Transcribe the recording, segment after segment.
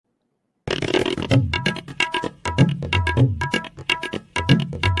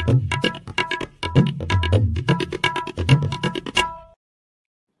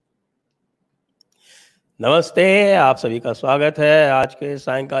नमस्ते, आप सभी का स्वागत है आज के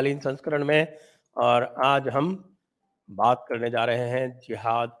सायंकालीन संस्करण में। और आज हम बात करने जा रहे हैं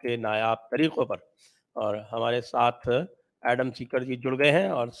जिहाद के नायाब तरीक़ों पर। और हमारे साथ एडम सीकर जी जुड़ गए हैं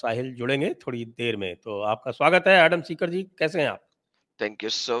और साहिल जुड़ेंगे थोड़ी देर में। तो आपका स्वागत है एडम सीकर जी, कैसे हैं आप? Thank you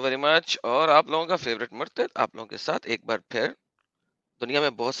so very much. और आप लोगों का फेवरेट मुर्तिद आप लोगों के साथ एक बार फिर। दुनिया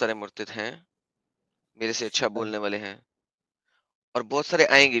में बहुत सारे मुर्तिद हैं, मेरे से अच्छा बोलने वाले हैं और बहुत सारे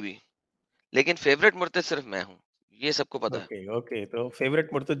आएंगे भी, लेकिन फेवरेट मुर्तिद सिर्फ मैं हूँ, ये सबको पता है। ओके ओके, तो फेवरेट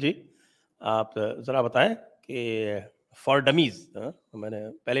मुर्तद जी आप ज़रा बताएं कि फॉर डमीज, मैंने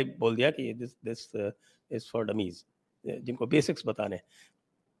पहले ही बोल दिया कि this this is for dummies, जिनको बेसिक्स बताने।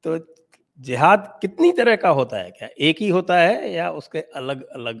 तो जिहाद कितनी तरह का होता है? क्या एक ही होता है या उसके अलग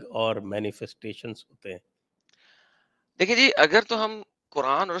अलग और मैनिफेस्टेशंस होते हैं? देखिए जी, अगर तो हम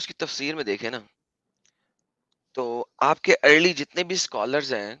कुरान और उसकी तफसीर में देखें ना, तो आपके अर्ली जितने भी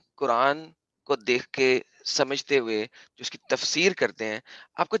स्कॉलर्स हैं कुरान को देख के समझते हुए जो उसकी तफसीर करते हैं,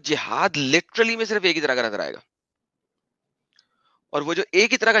 आपको जिहाद लिटरली में सिर्फ एक ही तरह का नजर आएगा। और वो जो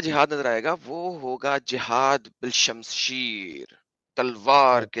एक ही तरह का जिहाद नजर आएगा वो होगा जिहाद बिल शमशीर,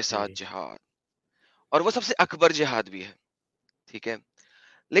 तलवार के ओके। साथ जिहाद। और वो सबसे अकबर जिहाद भी है, ठीक है।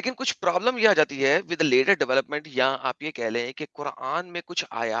 लेकिन कुछ प्रॉब्लम ये आ जाती है विद लेटेस्ट डेवलपमेंट, या आप ये कह लें कि कुरान में कुछ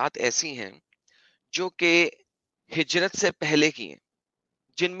आयात ऐसी हैं जो कि हिजरत से पहले की हैं,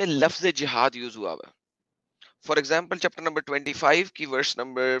 जिनमें लफ्ज जिहाद यूज हुआ हुआ है। फॉर एग्जाम्पल चैप्टर नंबर 25 की वर्स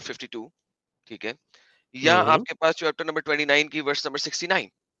नंबर 52, ठीक है, या हम्म। आपके पास चैप्टर नंबर 29 की वर्स नंबर 69।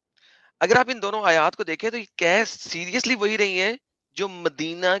 अगर आप इन दोनों आयात को देखें तो ये कह सीरियसली वही रही हैं जो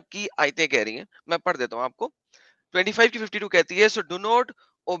मदीना की आयतें कह रही हैं। मैं पढ़ देता हूं आपको। 25 की 52 कहती है, so do not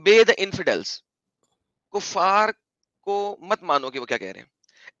obey the इनफिडेल्स, कुफार को मत मानो कि वो क्या कह रहे हैं,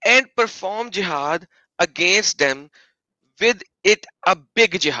 एंड परफॉर्म जिहाद against them with it a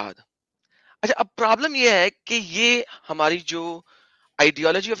big जिहाद। अच्छा, अब प्रॉब्लम ये है कि ये हमारी जो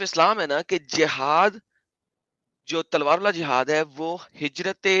आइडियोलॉजी ऑफ इस्लाम है ना, कि जिहाद जो तलवार वाला जिहाद है वो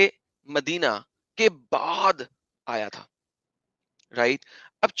हिजरत मदीना के बाद आया था, राइट।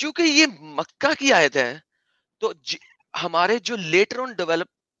 अब चूंकि ये मक्का की आयत है, तो हमारे जो लेटर ऑन डेवलप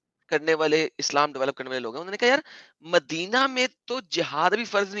करने वाले, इस्लाम डेवलप करने वाले लोग हैं, उन्होंने कहा यार मदीना में तो जिहाद भी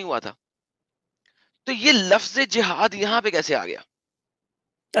फर्ज नहीं हुआ था, तो ये लफ्ज जिहाद यहाँ पे कैसे आ गया,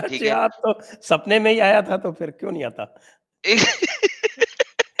 ठीक है। जिहाद तो सपने में ही आया था, तो फिर क्यों नहीं आता?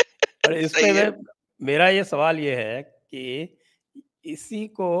 और इसमें सही है। मेरा ये सवाल ये है कि इसी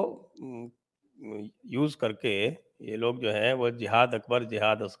को यूज करके ये लोग जो हैं वो जिहाद अकबर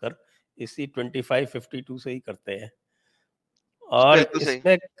जिहाद असगर इसी 2552 से ही करते हैं। और बिल्कुल सही।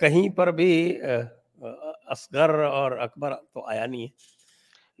 इसमें कहीं पर भी असगर और अकबर तो आया नहीं है।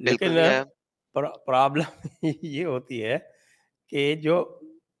 बिल्कुल लेकिन नहीं आया। प्रॉब्लम ये होती है कि जो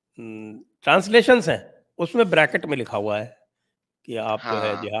ट्रांसलेशंस हैं उसमें ब्रैकेट में लिखा हुआ है कि आप जो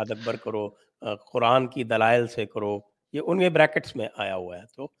है हाँ जिहाद अकबर करो, कुरान की दलाइल से करो। ये उनके ब्रैकेट्स में आया हुआ है,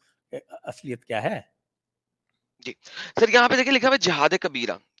 तो असलियत क्या है? जी। सर यहाँ पे देखिए लिखा हुआ है जिहाद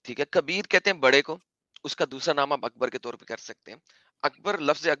कबीरा, ठीक है। कबीर कहते हैं बड़े को, उसका दूसरा नाम आप अकबर के तौर पे कर सकते हैं। अकबर,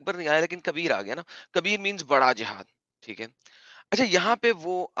 लफ्ज अकबर नहीं आया लेकिन कबीर आ गया ना। कबीर मीन्स बड़ा जिहाद, ठीक है। अच्छा, यहाँ पे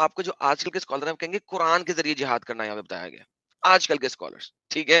वो आपको जो आजकल के स्कॉलर हैं वो कहेंगे कुरान के जरिए जिहाद करना यहाँ पे बताया गया, आजकल के स्कॉलर्स,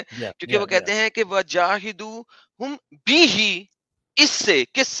 ठीक है। या क्योंकि या वो या कहते हैं कि वजाहिदू हम बी ही, इससे,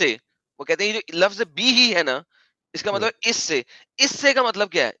 किससे, वो कहते हैं ये जो लफ्ज बी ही है ना, इसका मतलब है इससे। इससे का मतलब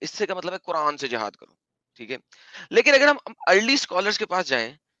क्या है? इससे का मतलब है कुरान से जिहाद करो, ठीक है। लेकिन अगर हम अर्ली स्कॉलर्स के पास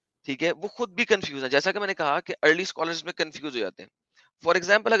जाएं, ठीक है, वो खुद भी कंफ्यूज है। जैसा कि मैंने कहा कि अर्ली स्कॉलर्स में कंफ्यूज हो जाते हैं। फॉर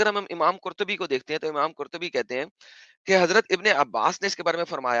एग्जाम्पल अगर हम इमाम कुर्तुबी को देखते हैं, तो इमाम कुर्तुबी कहते हैं कि हजरत इब्ने अब्बास ने इसके बारे में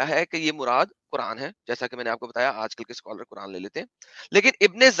फरमाया है कि ये मुराद कुरान है। जैसा कि मैंने आपको बताया, आजकल के स्कॉलर कुरान ले लेते हैं, लेकिन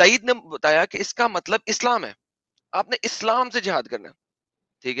इब्ने ज़ईद ने बताया कि इसका मतलब इस्लाम है, आपने इस्लाम से जिहाद करना है,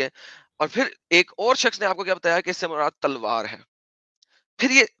 ठीक है। और फिर एक और शख्स ने आपको क्या बताया कि इससे मुराद तलवार है।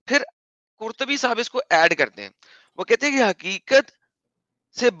 फिर कुर्तुबी साहब इसको ऐड करते हैं, वो कहते हैं कि हकीकत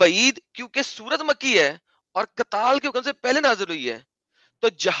से बईद, क्योंकि सूरत मक्की है और कताल के हुक्म से पहले नाजिल हुई है, तो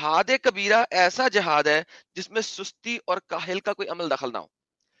जहाद कबीरा ऐसा जहाद है जिसमें सुस्ती और काहिल का कोई अमल दखल ना हो,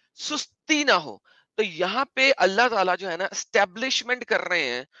 सुस्ती ना हो। तो यहाँ पे अल्लाह ताला जो है ना एस्टेब्लिशमेंट कर रहे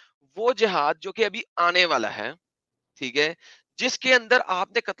हैं वो जिहाद जो कि अभी आने वाला है, ठीक है, जिसके अंदर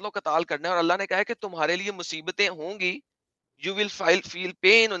आपने कत्लो कताल करना है। और अल्लाह ने कहा है कि तुम्हारे लिए मुसीबतें होंगी, you will feel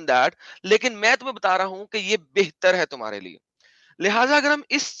pain on that, लेकिन मैं तुम्हें बता रहा हूं कि ये बेहतर है तुम्हारे लिए। लिहाजा अगर हम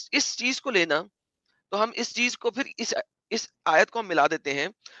इस चीज को लेना, तो हम इस चीज को फिर इस اس آیت کو ہم ملا دیتے ہیں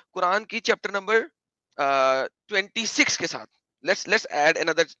قرآن کی چیپٹر نمبر 26 کے ساتھ. لیٹس ایڈ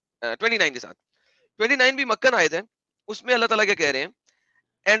another 29 کے ساتھ. 29 بھی مکن آیت ہے. اس میں اللہ تعالیٰ کیا کہہ رہے ہیں,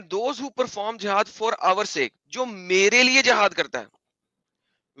 and those who perform jihad for our sake, جو میرے لیے جہاد کرتا ہے,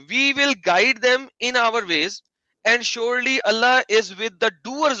 we will guide them in our ways and surely Allah is with the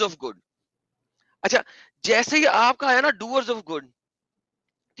doers of good. اچھا, جیسے ہی آپ کا ہے نا doers of good,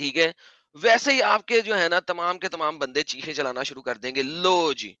 ٹھیک ہے, ویسے ہی آپ کے جو ہے نا تمام کے تمام بندے چیخیں چلانا شروع کر دیں گے,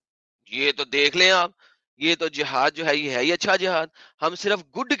 لو جی یہ تو دیکھ لیں آپ, یہ تو جہاد جو ہے یہ ہے ہی اچھا جہاد, ہم صرف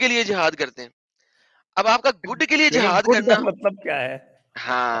گڈ کے لیے جہاد کرتے ہیں. اب آپ کا گڈ کے لیے جہاد گڈ کا کرنا, مطلب کیا ہے؟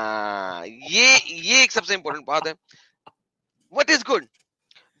 ہاں یہ ایک سب سے امپورٹنٹ بات ہے. What is good?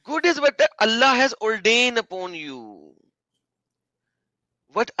 Good is what Allah has ordained upon you.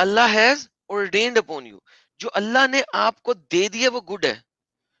 What Allah has ordained upon you. جو اللہ نے آپ کو دے دیا وہ گڈ ہے,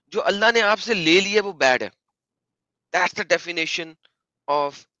 جو اللہ نے آپ سے لے لیا وہ بیڈ ہے. That's the definition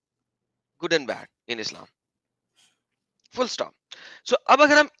of good and bad in Islam. Full stop. So اب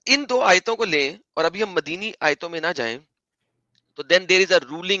اگر ہم ان دو آیتوں کو لیں اور ابھی ہم مدینی آیتوں میں نہ جائیں, تو then there is a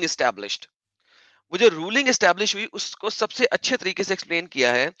ruling established. وہ جو رولنگ اسٹیبلش ہوئی اس کو سب سے اچھے طریقے سے ایکسپلین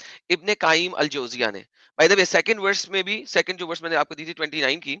کیا ہے ابن قیم الجوزیہ نے. بائی دا وے سیکنڈ ورس میں بھی, سیکنڈ جو ورس میں نے آپ کو دی تھی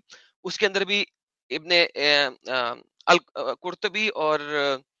 29 کی, اس کے اندر بھی ابن قرطبی اور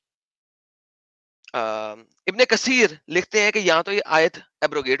ابن کثیر لکھتے ہیں کہ یہاں تو یہ آیت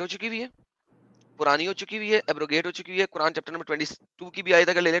ایبروگیٹ ہو چکی ہوئی ہے, پرانی ہو چکی ہوئی ہے, ایبروگیٹ ہو چکی ہوئی ہے. قرآن چیپٹر نمبر 22 کی بھی آیت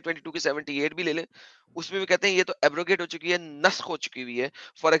اگر لے لیں, 22 کی 78 بھی لے لیں, اس میں بھی کہتے ہیں یہ تو ایبروگیٹ ہو چکی ہے, نسخ ہو چکی ہوئی ہے.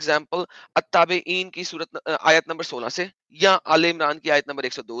 فار ایگزامپل التابعین کی صورت آیت نمبر 16 سے, یا آل عمران کی آیت نمبر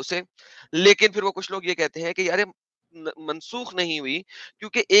 102 سے. لیکن پھر وہ کچھ لوگ یہ کہتے ہیں کہ یار منسوخ نہیں ہوئی,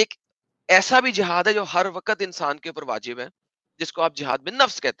 کیونکہ ایک ایسا بھی جہاد ہے جو ہر وقت انسان کے اوپر واجب ہے, جس کو آپ جہاد بن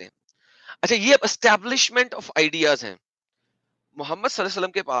نفس کہتے ہیں. اچھا, یہ اسٹیبلشمنٹ آف آئیڈیاز ہیں. محمد صلی اللہ علیہ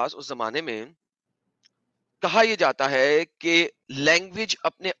وسلم کے پاس اس زمانے میں کہا یہ جاتا ہے کہ لینگویج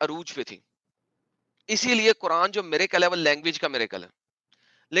اپنے عروج پہ تھی, اسی لیے قرآن جو میریکل ہے وہ لینگویج کا میریکل ہے.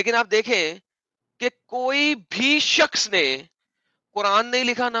 لیکن آپ دیکھیں کہ کوئی بھی شخص نے قرآن نہیں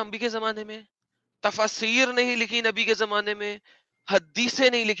لکھا نبی کے زمانے میں, تفاسیر نہیں لکھی نبی کے زمانے میں, حدیثیں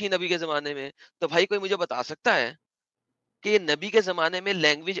نہیں لکھی نبی کے زمانے میں. تو بھائی کوئی مجھے بتا سکتا ہے کہ یہ نبی کے زمانے میں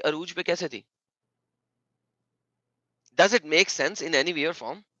لینگویج عروج پہ کیسے تھی؟ Does it make sense in any way or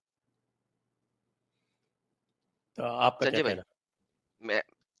form? تو آپ کا کیا سنجے بھائی, کہنا؟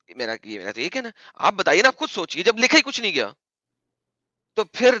 میرا تو یہ کہنا, آپ بتائیے نا, آپ خود سوچیے, جب لکھا ہی کچھ نہیں گیا تو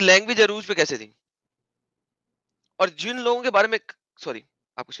پھر لینگویج عروج پہ کیسے تھی؟ اور جن لوگوں کے بارے میں, سوری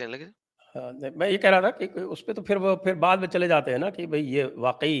آپ کچھ کہنے لگے تھے؟ میں یہ کہہ رہا تھا کہ اس پہ تو پھر بعد میں چلے جاتے ہیں نا کہ بھئی یہ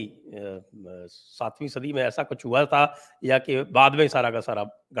واقعی 7ویں صدی میں ایسا کچھ ہوا تھا یا کہ بعد میں سارا کا سارا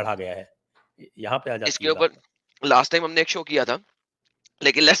گڑھا گیا ہے, یہاں پہ آ اس جاتی کے ہے اوپر بات. لاسٹ ٹائم ہم نے ایک شو کیا تھا,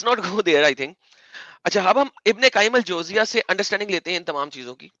 لیکن let's not go there I think. اچھا, اب ہم ابن قیم الجوزیہ سے انڈرسٹینڈنگ لیتے ہیں ان تمام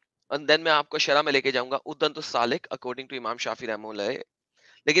چیزوں کی, and then میں آپ کو شرح میں لے کے جاؤں گا ادنت السالک اکارڈنگ ٹو امام شافعی رحمہ اللہ.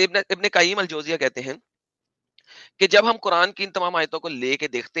 لیکن ابن قیم الجوزیہ کہتے ہیں کہ جب ہم قرآن کی ان تمام آیتوں کو لے کے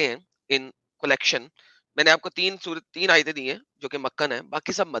دیکھتے ہیں ان کلیکشن, میں نے آپ کو تین آیتیں دی ہیں جو کہ مکن ہیں,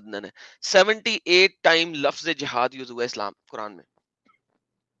 باقی سب مدنن ہیں. 78 ٹائم لفظ جہاد یوز ہوا اسلام قرآن میں,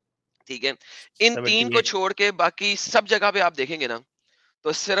 ٹھیک ہے. ان تین کو 78. چھوڑ کے باقی سب جگہ پہ آپ دیکھیں گے نا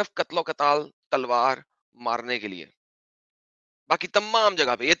تو صرف قتل و قتال, تلوار مارنے کے لیے. باقی تمام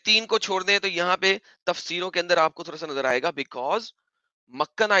جگہ پہ یہ تین کو چھوڑ دیں تو یہاں پہ تفسیروں کے اندر آپ کو تھوڑا سا نظر آئے گا, بیکاز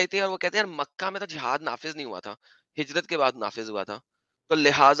مکن آئے تھے اور وہ کہتے ہیں یار مکہ میں تو جہاد نافذ نہیں ہوا تھا, ہجرت کے بعد نافذ ہوا تھا, تو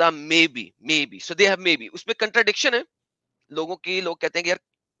لہٰذا may be so they have may be. اس میں کنٹراڈکشن ہے لوگوں کی, لوگ کہتے ہیں کہ یار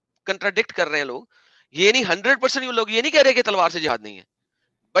کنٹراڈکٹ کر رہے ہیں لوگ, یہ نہیں 100% لوگ یہ نہیں کہہ رہے کہ تلوار سے جہاد نہیں ہے,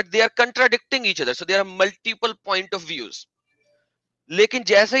 but they are کنٹراڈکٹنگ each other, so there are multiple point of views. لیکن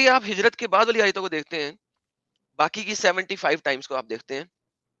جیسے ہی آپ ہجرت کے بعد والی آیتوں کو دیکھتے ہیں, باقی کی 75 ٹائمز کو آپ دیکھتے ہیں,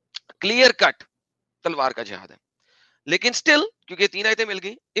 کلیئر کٹ تلوار کا جہاد ہے. لیکن سٹل کیونکہ تین آیتیں مل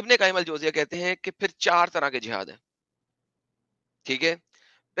گئی, ابن قیم الجوزیہ کہتے ہیں کہ پھر 4 طرح کے جہاد ہیں, ٹھیک ہے.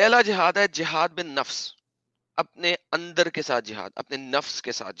 پہلا جہاد ہے جہاد بن نفس, اپنے اندر کے ساتھ جہاد, اپنے نفس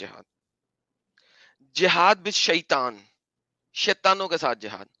کے ساتھ جہاد. جہاد بن شیطان, شیطانوں کے ساتھ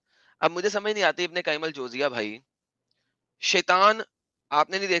جہاد. اب مجھے سمجھ نہیں آتی ابن قیم الجوزیہ بھائی, شیطان آپ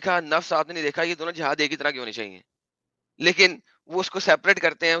نے نہیں دیکھا, نفس آپ نے نہیں دیکھا, یہ دونوں جہاد ایک ہی طرح کے ہونے چاہیے, لیکن وہ اس کو سیپریٹ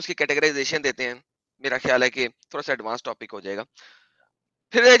کرتے ہیں, اس کی کیٹیگرائزیشن دیتے ہیں. میرا خیال ہے کہ تھوڑا سا ایڈوانس ٹاپک ہو جائے گا.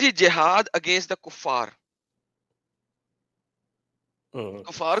 پھر ہے جی جہاد اگینسٹ دا کفار.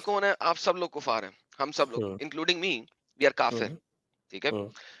 کفار کون ہے؟ آپ سب لوگ کفار ہیں, ہم سب لوگ انکلوڈنگ می وی آر کافر, ٹھیک ہے.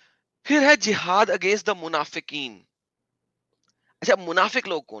 پھر ہے جہاد اگینسٹ دا منافقین. اچھا, منافق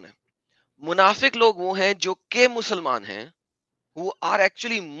لوگ کون ہیں؟ منافق لوگ وہ ہیں جو کہ مسلمان ہیں, who are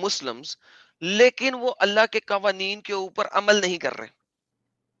actually Muslims, لیکن وہ اللہ کے قوانین کے اوپر عمل نہیں کر رہے.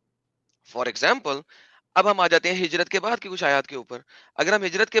 فار ایگزامپل, اب ہم آ جاتے ہیں ہجرت کے بعد کی کچھ آیات کے اوپر. اگر ہم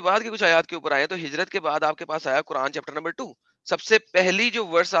ہجرت کے بعد کی کچھ آیات کے اوپر آئے تو ہجرت کے بعد آپ کے پاس آیا قرآن چیپٹر نمبر 2. سب سے پہلی جو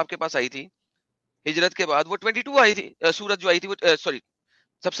ورس آپ کے پاس آئی تھی ہجرت کے بعد وہ 22 آئی تھی, سورت جو آئی تھی وہ سوری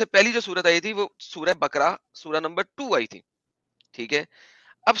سب سے پہلی جو سورت آئی تھی وہ سورہ بقرہ سورہ نمبر 2 آئی تھی. ٹھیک ہے,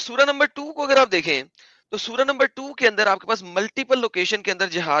 اب سورہ نمبر 2 کو اگر آپ دیکھیں تو سورہ نمبر 2 کے اندر آپ کے پاس ملٹیپل لوکیشن کے اندر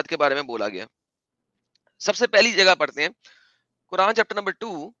جہاد کے بارے میں بولا گیا. سب سے پہلی جگہ پڑھتے ہیں قرآن چیپٹر نمبر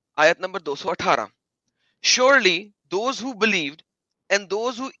 2 آیت number 218. Surely those who believed and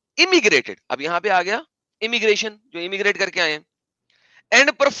those who immigrated, اب یہاں پہ آ گیا immigration, جو immigrate کر کے آئے ہیں,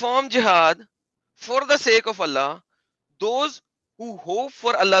 and perform jihad for the sake of Allah, those who hope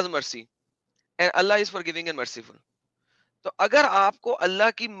for Allah's mercy, and Allah is forgiving and merciful. تو اگر آپ کو اللہ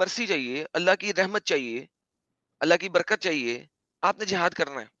کی مرسی چاہیے, اللہ کی رحمت چاہیے, اللہ کی برکت چاہیے, آپ نے جہاد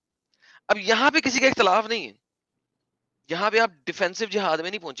کرنا ہے. اب یہاں پہ کسی کا اختلاف نہیں ہے, یہاں پہ آپ ڈیفینسو جہاد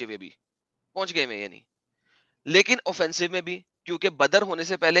میں نہیں پہنچے ہوئے, ابھی پہنچ گئے میں یعنی, لیکن اوفینسو میں بھی, کیونکہ بدر ہونے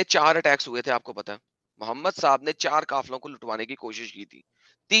سے پہلے 4 اٹیکس ہوئے تھے. آپ کو پتا محمد صاحب نے 4 قافلوں کو لٹوانے کی کوشش کی تھی,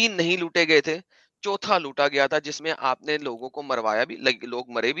 3 نہیں لوٹے گئے تھے, چوتھا لوٹا گیا تھا جس میں آپ نے لوگوں کو مروایا بھی, لوگ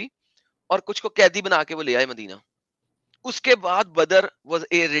مرے بھی, اور کچھ کو قیدی بنا کے وہ لے آئے مدینہ. اس کے بعد بدر was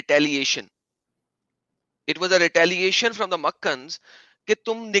a retaliation, it was a retaliation from the مککنز, کہ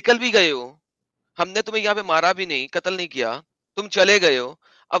تم نکل بھی گئے ہو, ہم نے تمہیں یہاں پہ مارا بھی نہیں, قتل نہیں کیا, تم چلے گئے ہو,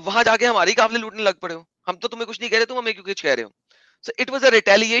 اب وہاں جا کے ہماری قافلے لوٹنے لگ پڑے ہو, ہم تو تمہیں کچھ نہیں کہہ رہے, تم ہمیں کیوں کچھ کہہ رہے ہو. So it was a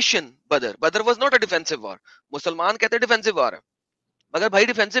retaliation. Badr was not a defensive war. مسلمان کہتے ہیں ڈیفینسو وار ہے, مگر بھائی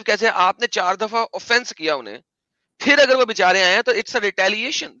ڈیفینسو کیسے, آپ نے 4 دفعہ اوفینس کیا انہیں, پھر اگر وہ بیچارے آئے ہیں تو it's a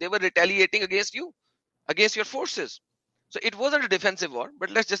retaliation. They were retaliating against you, against your forces. So it wasn't a defensive war,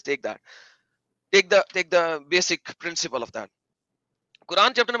 but let's just take that. Take the basic principle of that.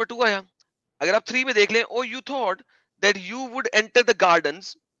 Quran chapter number 2 آیا, اگر آپ 3 میں دیکھ لیں, oh you thought that you would enter the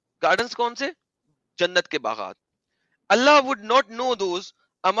gardens. Gardens کون سے, جنت کے باغات. Allah would not know those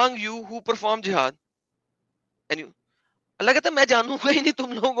among you who perform jihad. And you, اللہ کہتا ہے میں جانوں گا ہی نہیں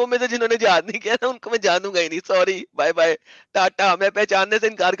تم لوگوں میں سے جنہوں نے جہاد نہیں کیا تھا, ان کو میں جانوں گا ہی نہیں, سوری بائے بائے ٹاٹا, میں پہچاننے سے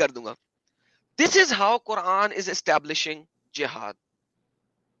انکار کر دوں گا. This is how Quran is establishing jihad.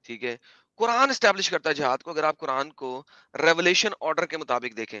 ٹھیک ہے, قرآن اسٹیبلش کرتا ہے جہاد کو. اگر آپ قرآن کو ریولیشن آرڈر کے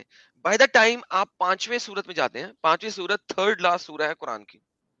مطابق دیکھیں, بائی دا ٹائم آپ 5ویں سورت میں جاتے ہیں, 5ویں سورت 3rd لاسٹ سورہ ہے قرآن کی,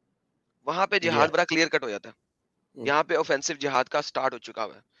 وہاں پہ جہاد بڑا کلیئر کٹ ہو جاتا ہے. یہاں پہ اوفینسو جہاد کا سٹارٹ ہو چکا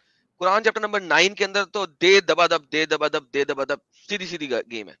ہوا ہے. قرآن چیپٹر نمبر 9 کے اندر تو دے دبا دب دے دبا دب دے دبا دب, سیدھی سیدھی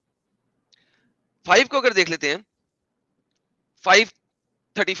گیم ہے. 5 کو اگر دیکھ لیتے ہیں,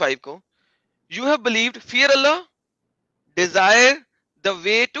 5:35 کو, you have believed fair Allah, Dzire the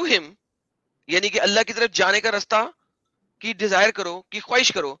way to ہم, یعنی کہ اللہ کی طرف جانے کا رستہ کی ڈیزائر کرو, کی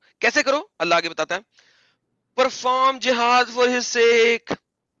خواہش کرو. کیسے کرو, اللہ آگے بتاتا ہے. پرفارم جہاد فار ہز سیک,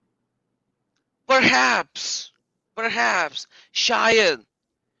 perhaps شاید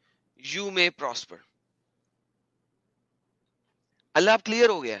you may prosper. اللہ اب کلیئر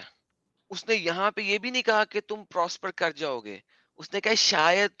ہو گیا ہے, اس نے یہاں پہ یہ بھی نہیں کہا کہ تم پراسپر کر جاؤ گے, اس نے کہا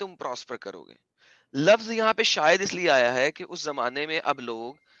شاید تم پراسپر کرو گے. لفظ یہاں پہ شاید اس لیے آیا ہے کہ اس زمانے میں اب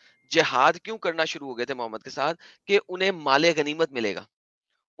لوگ جہاد کیوں کرنا شروع ہو گئے تھے محمد کے ساتھ, کہ انہیں مال غنیمت ملے گا,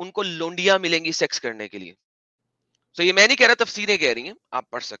 ان کو لونڈیاں ملیں گی سیکس کرنے کے لیے. تو یہ میں نہیں کہہ رہا, تفسیریں کہہ رہی ہیں, آپ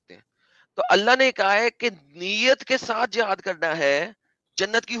پڑھ سکتے ہیں. تو اللہ نے کہا ہے کہ نیت کے ساتھ جہاد کرنا ہے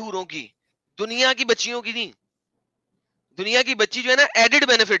جنت کی حوروں کی, دنیا کی بچیوں کی نہیں. دنیا کی بچی جو ہے نا ایڈڈ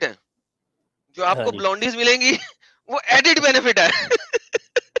بینیفٹ ہے, جو آپ کو بلونڈیز ملیں گی وہ ایڈڈ بینیفٹ ہے.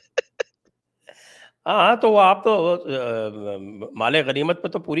 ہاں تو آپ تو مال غنیمت پہ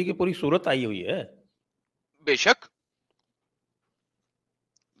تو پوری کی پوری صورت آئی ہوئی ہے. بے شک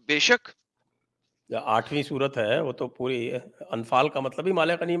بے شک, 8ویں صورت ہے وہ تو پوری, انفال کا مطلب ہی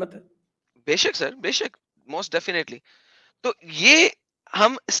مال غنیمت ہے. بے شک سر, بے شک, موسٹ ڈیفینیٹلی. تو یہ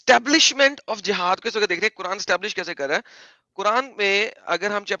ہم اسٹیبلشمنٹ آف جہاد کو اس وقت دیکھ رہے ہیں, قرآن اسٹیبلش کیسے کر رہا ہے. قرآن میں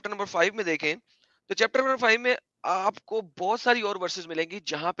اگر ہم چیپٹر نمبر 5 میں دیکھیں تو چیپٹر نمبر 5 میں آپ کو بہت ساری اور ورسز ملیں گی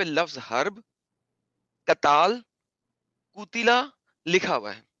جہاں پہ لفظ حرب, قتال, قتلا لکھا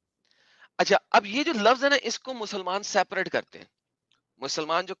ہوا ہے. اچھا, اب یہ جو لفظ ہے نا, اس کو مسلمان سیپریٹ کرتے ہیں.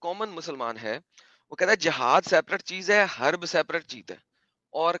 مسلمان جو کامن مسلمان ہے وہ کہتا ہے جہاد سیپریٹ چیز ہے, حرب سیپریٹ چیز ہے,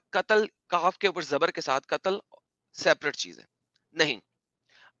 اور قتل کاف کے اوپر زبر کے ساتھ قتل سیپریٹ چیز ہے. نہیں,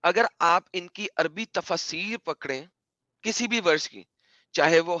 اگر آپ ان کی عربی تفسیر پکڑیں کسی بھی ورڈز کی,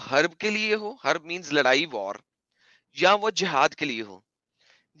 چاہے وہ حرب کے لیے ہو, حرب مینز لڑائی, وار, یا وہ جہاد کے لیے ہو,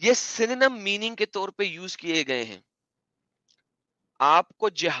 یہ سنونیم میننگ کے طور پہ یوز کیے گئے ہیں. آپ کو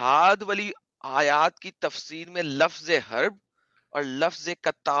جہاد والی آیات کی تفسیر میں لفظ حرب اور لفظ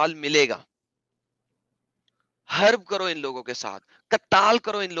قتال ملے گا. حرب کرو ان لوگوں کے ساتھ, قتال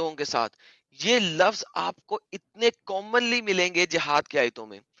کرو ان لوگوں کے ساتھ, یہ لفظ آپ کو اتنے کامنلی ملیں گے جہاد کی آیتوں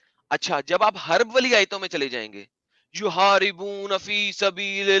میں. اچھا, جب آپ حرب والی آیتوں میں چلے جائیں گے, یحاربون فی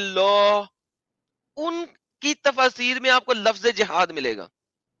سبیل اللہ, ان کی تفاسیر میں آپ کو لفظ جہاد ملے گا.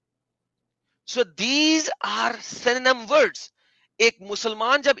 So these are synonym words. ایک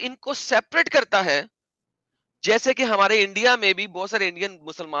مسلمان جب ان کو سیپریٹ کرتا ہے, جیسے کہ ہمارے انڈیا میں بھی بہت سارے انڈین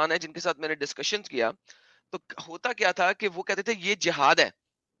مسلمان ہیں جن کے ساتھ میں نے ڈسکشن کیا, تو ہوتا کیا تھا کہ وہ کہتے تھے یہ جہاد ہے,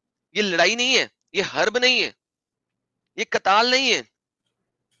 یہ لڑائی نہیں ہے, یہ حرب نہیں ہے, یہ قتال نہیں ہے.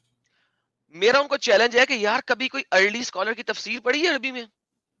 میرا ان کو چیلنج ہے کہ یار کبھی کوئی ارلی اسکالر کی تفسیر پڑھی ہے عربی میں؟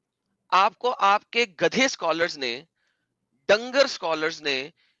 آپ کو آپ کے گدھے اسکالرز نے, ڈنگر اسکالرز نے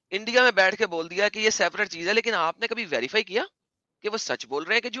انڈیا میں بیٹھ کے بول دیا کہ یہ سیپریٹ چیز ہے, لیکن آپ نے کبھی ویریفائی کیا کہ وہ سچ بول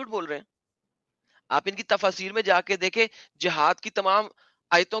رہے ہیں کہ جھوٹ بول رہے ہیں؟ آپ ان کی تفاسیر میں جا کے دیکھیں, جہاد کی تمام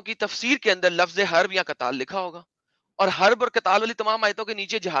آیتوں کی تفسیر کے اندر لفظ حرب یا قتال لکھا ہوگا, اور حرب اور قتال والی تمام آیتوں کے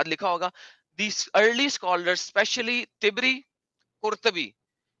نیچے جہاد لکھا ہوگا. These early scholars, especially Tibri, Qurtubi,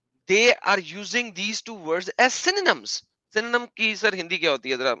 they are using these two words as synonyms. Synonym کی سر ہندی کیا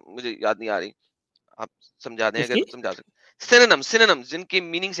ہوتی ہے ذرا مجھے یاد نہیں آ رہی, آپ سمجھا دیں کس اگر کی؟ سمجھا سکتے. synonyms جن کے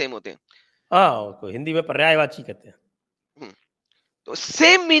میننگ سیم ہوتے ہیں. ہاں, اس کو ہندی میں پریائے واچی کہتے ہیں. تو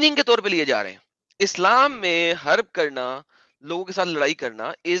سیم میننگ کے طور پہ لیے جا رہے ہیں. اسلام میں حرب کرنا, لوگوں کے ساتھ لڑائی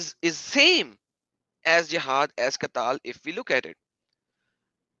کرنا is same as jihad, as قتال, if we look at it.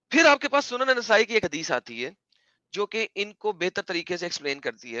 پھر آپ کے پاس سنن نسائی کی ایک حدیث آتی ہے جو کہ ان کو بہتر طریقے سے ایکسپلین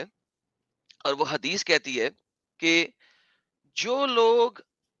کرتی ہے, اور وہ حدیث کہتی ہے کہ جو لوگوں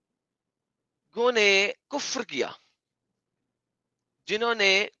نے کفر کیا, جنہوں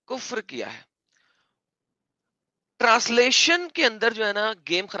نے کفر کیا ہے, ٹرانسلیشن کے اندر جو ہے نا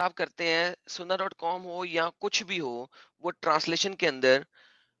گیم خراب کرتے ہیں, sunnah.com ہو یا کچھ بھی ہو, وہ ٹرانسلیشن کے اندر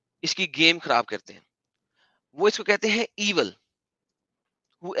اس کی گیم خراب کرتے ہیں. وہ اس کو کہتے ہیں evil,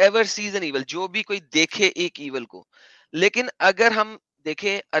 whoever sees an evil, جو بھی کوئی دیکھے ایک ایول کو. لیکن اگر ہم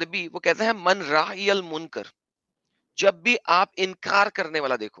دیکھیں عربی, وہ کہتا ہے من رائی المنکر, جب بھی آپ انکار کرنے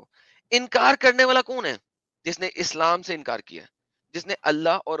والا دیکھو. انکار کرنے والا کون ہے؟ جس نے اسلام سے انکار کیا, جس نے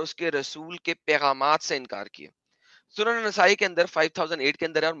اللہ اور اس کے رسول کے پیغامات سے انکار کیا. سنن نسائی کے اندر 5008 کے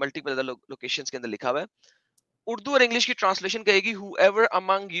اندر ہے, اور ملٹیپل ادر لوکیشنز کے اندر لکھا ہوا ہے. اردو اور انگلش کی ٹرانسلیشن کہے گی whoever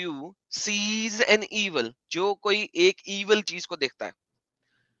among you sees an evil, جو کوئی ایک ایول چیز کو دیکھتا ہے.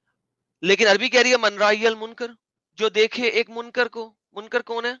 لیکن عربی کہہ رہی ہے من رائی المنکر, جو دیکھے ایک منکر کو. منکر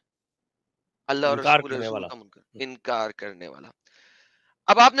کون ہے؟ اللہ اور انکار کرنے رسول والا. کا منکر, انکار کرنے والا.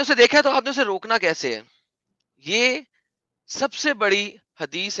 اب آپ نے اسے دیکھا ہے تو آپ نے اسے روکنا کیسے ہے؟ یہ سب سے بڑی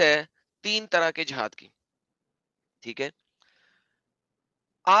حدیث ہے 3 طرح کے جہاد کی, ٹھیک ہے.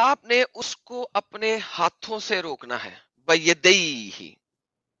 آپ نے اس کو اپنے ہاتھوں سے روکنا ہے, بَیَدَیْہِ.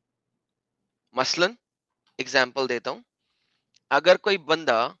 مثلا اگزامپل دیتا ہوں, اگر کوئی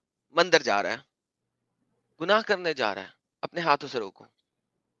بندہ مندر جا رہا ہے, گناہ کرنے جا رہا ہے, اپنے ہاتھوں سے روکو.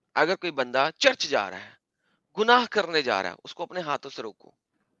 اگر کوئی بندہ چرچ جا رہا ہے, گناہ کرنے جا رہا ہے, اس کو اپنے ہاتھوں سے روکو.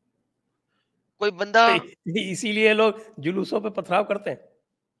 کوئی بندہ, اسی لیے لوگ جلوسوں پہ پتھراؤ کرتے ہیں.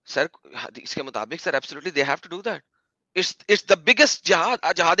 سر حدیث کے مطابق سر absolutely they have to do that. It's the biggest جہاد,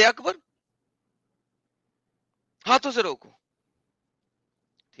 جہاد اکبر. ہاتھوں سے روکو,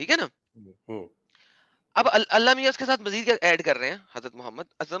 ٹھیک ہے نا. اب اللہ میاں اس کے ساتھ مزید کیا ایڈ کر رہے ہیں, حضرت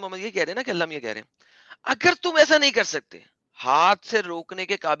محمد یہ کہہ رہے ہیں نا کہ اللہ میاں کہہ رہے ہیں اگر تم ایسا نہیں کر سکتے, ہاتھ سے روکنے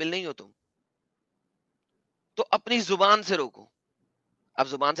کے قابل نہیں ہو تم, تو اپنی زبان سے روکو. اب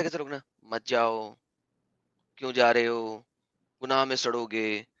زبان سے کیسے روکنا؟ مت جاؤ, کیوں جا رہے ہو, گناہ میں سڑو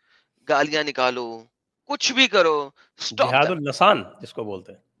گے, گالیاں نکالو, کچھ بھی کرو, سٹاپ جہاد دیٹ. اللسان جس کو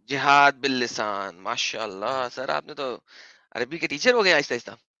بولتے ہیں. جہاد باللسان. ماشاء اللہ سر, آپ نے تو عربی کے ٹیچر ہو گئے آہستہ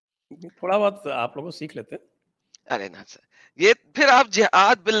آہستہ. تھوڑا بہت آپ لوگوں سیکھ لیتے ہیں. ارے نا سر, یہ پھر آپ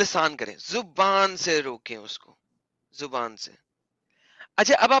جہاد باللسان کریں, زبان سے روکیں اس کو, زبان سے.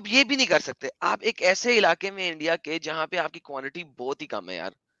 اچھا, اب آپ یہ بھی نہیں کر سکتے, آپ ایک ایسے علاقے میں انڈیا کے جہاں پہ آپ کی کوانٹٹی بہت ہی کم ہے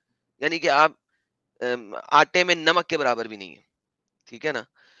یار, یعنی کہ آپ آٹے میں نمک کے برابر بھی نہیں ہے, ٹھیک ہے نا.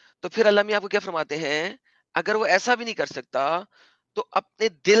 تو پھر اللہ میاں آپ کو کیا فرماتے ہیں, اگر وہ ایسا بھی نہیں کر سکتا تو اپنے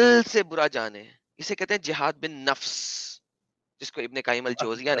دل سے برا جانے. اسے کہتے ہیں جہاد بن نفس, جس کو ابن قیم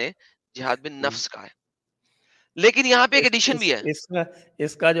الجوزیہ نے جہاد بن نفس کہا ہے. لیکن یہاں پہ ایک ایڈیشن بھی ہے.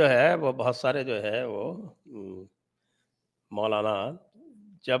 اس کا جو ہے وہ بہت سارے جو ہے وہ مولانا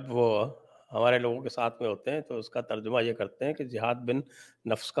جب وہ ہمارے لوگوں کے ساتھ میں ہوتے ہیں تو اس کا ترجمہ یہ کرتے ہیں کہ جہاد بن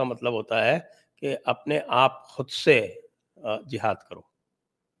نفس کا مطلب ہوتا ہے کہ اپنے آپ خود سے جہاد کرو.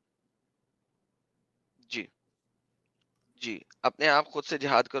 جی جی اپنے آپ خود سے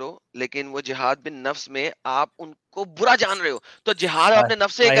جہاد کرو، لیکن وہ جہاد بن نفس میں آپ ان کو برا جان رہے ہو، تو جہاد اپنے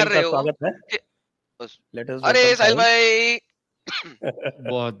نفس سے ہی کر ساحل رہے کا ہو سواگت ہے. کہ بس. لیٹ اس ارے ویلکم ساحل ساحل. بھائی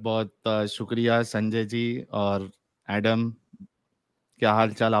بہت بہت شکریہ سنجے جی اور ایڈم. کیا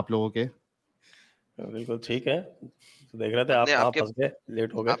حال چال آپ لوگوں کے؟ بالکل ٹھیک ہے. دیکھ رہے تھے ہم نے آپ کہاں پھنس گئے,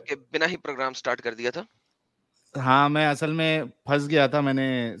 لیٹ ہو گئے. آپ کے بنا ہی پروگرام سٹارٹ کر دیا تھا. ہاں میں اصل میں پھنس گیا تھا. میں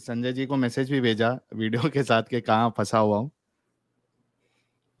نے سنجے جی کو میسج بھی بھیجا ویڈیو کے ساتھ کہ کہاں پھنسا ہوا ہوں.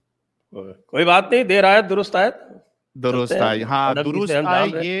 کوئی بات نہیں, دیر آئے درست آئے. چلتے درست ہیں آئے, ہاں ایڈم جی سے درست ہم آئے,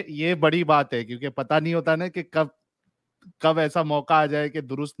 جان رہے. یہ بڑی بات ہے کیونکہ پتہ نہیں ہوتا نا کہ کب ایسا موقع آ جائے کہ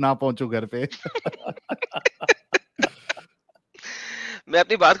درست نہ پہنچو گھر پہ. میں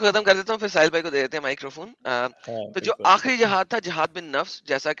اپنی بات کو ختم کر دیتا ہوں, پھر ساحل بھائی کو دے دیتے ہیں مائکروفون. تو جو بالکل. آخری جہاد تھا, جہاد بن نفس,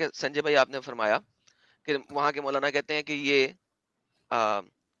 جیسا کہ سنجے بھائی آپ نے فرمایا کہ وہاں کے مولانا کہتے ہیں کہ یہ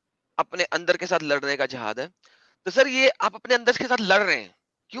اپنے اندر کے ساتھ لڑنے کا جہاد ہے. تو سر یہ آپ اپنے اندر کے ساتھ لڑ رہے ہیں,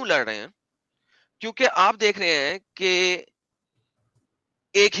 کیوں لڑ رہے ہیں؟ کیونکہ آپ دیکھ رہے ہیں کہ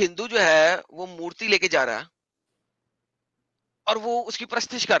ایک ہندو جو ہے وہ مورتی لے کے جا رہا ہے اور وہ اس کی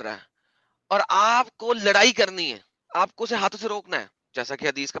پرستش کر رہا ہے, اور آپ کو لڑائی کرنی ہے, آپ کو اسے ہاتھوں سے روکنا ہے, جیسا کہ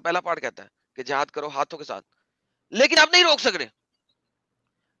حدیث کا پہلا پارٹ کہتا ہے کہ جہاد کرو ہاتھوں کے ساتھ, لیکن آپ نہیں روک سک رہے.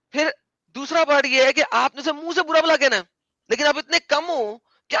 پھر دوسرا پارٹ یہ ہے کہ آپ نے اسے منہ سے برا بلا کہنا ہے, لیکن آپ اتنے کم ہو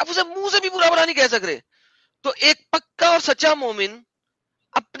کہ آپ اسے منہ سے بھی برا بلا نہیں کہہ سک رہے. تو ایک پکا اور سچا مومن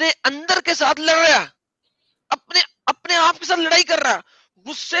اپنے اندر کے ساتھ لڑ رہا ہے, اپنے آپ کے ساتھ لڑائی کر رہا ہے,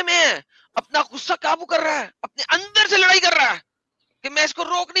 غصے میں ہے, اپنا غصہ قابو کر رہا ہے, اپنے اندر سے لڑائی کر رہا ہے کہ میں اس کو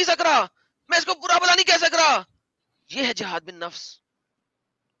روک نہیں سک رہا, میں اس کو برا بلا نہیں کہہ سک رہا. یہ ہے جہاد بن نفس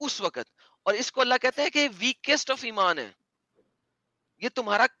اس وقت, اور اس کو اللہ کہتے ہیں کہ ویکسٹ آف ایمان ہے, یہ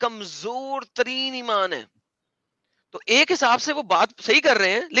تمہارا کمزور ترین ایمان ہے. تو ایک حساب سے وہ بات صحیح کر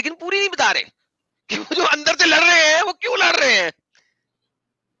رہے ہیں, لیکن پوری نہیں بتا رہے کہ وہ جو اندر سے لڑ رہے ہیں وہ کیوں لڑ رہے ہیں.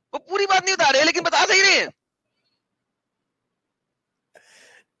 وہ پوری بات نہیں بتا رہے, لیکن بتا صحیح رہے ہیں.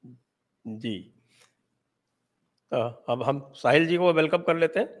 جی اب ہم ساحل جی کو ویلکم کر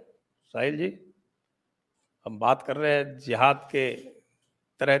لیتے ہیں. ساحل جی, ہم بات کر رہے ہیں جہاد کے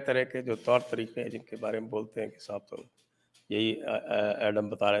طرح طرح کے جو طور طریقے ہیں جن کے بارے میں بولتے ہیں کہ صاحب, تو یہی ایڈم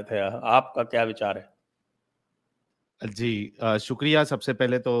بتا رہے تھے, آپ کا کیا وچار ہے؟ جی شکریہ سب سے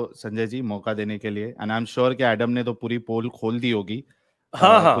پہلے تو سنجے جی موقع دینے کے لیے. اینڈ آئی ایم شیور کہ ایڈم نے تو پوری پول کھول دی ہوگی.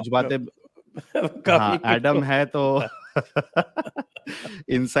 ہاں کچھ باتیں ہاں کافی کچھ ایڈم ہے تو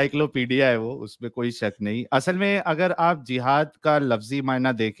انسائکلوپیڈیا ہے وہ, اس میں کوئی شک نہیں. اصل میں اگر آپ جہاد کا لفظی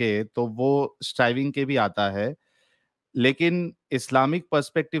معنی دیکھیں تو وہ اسٹرائیونگ کے بھی آتا ہے, لیکن اسلامک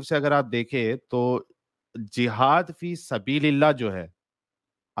پرسپیکٹو سے اگر آپ دیکھیں تو جہاد فی سبیل اللہ جو ہے,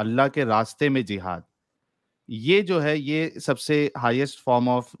 اللہ کے راستے میں جہاد, یہ جو ہے یہ سب سے ہائیسٹ فارم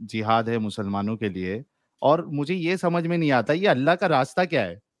آف جہاد ہے مسلمانوں کے لیے. اور مجھے یہ سمجھ میں نہیں آتا یہ اللہ کا راستہ کیا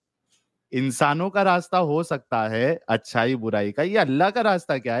ہے. انسانوں کا راستہ ہو سکتا ہے اچھائی برائی کا, یہ اللہ کا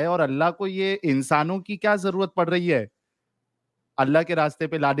راستہ کیا ہے, اور اللہ کو یہ انسانوں کی کیا ضرورت پڑ رہی ہے اللہ کے راستے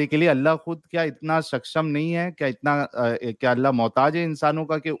پہ لانے کے لیے. اللہ خود کیا اتنا سکشم نہیں ہے, کیا اللہ محتاج ہے انسانوں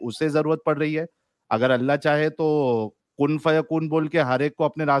کا کہ اسے ضرورت پڑ رہی ہے؟ اگر اللہ چاہے تو کن فیکون بول کے ہر ایک کو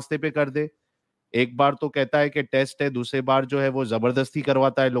اپنے راستے پہ کر دے. ایک بار تو کہتا ہے کہ ٹیسٹ ہے, دوسرے بار جو ہے وہ زبردستی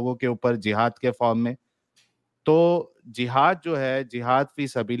کرواتا ہے لوگوں کے اوپر جہاد کے فارم میں. تو جہاد جو ہے, جہاد فی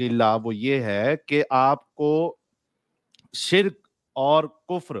سبیل اللہ, وہ یہ ہے کہ آپ کو شرک اور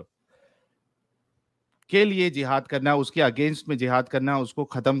کفر کے لیے جہاد کرنا ہے, اس کے اگینسٹ میں جہاد کرنا ہے, اس کو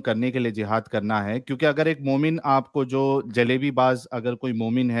ختم کرنے کے لیے جہاد کرنا ہے. کیونکہ اگر ایک مومن آپ کو جو جلیبی باز اگر کوئی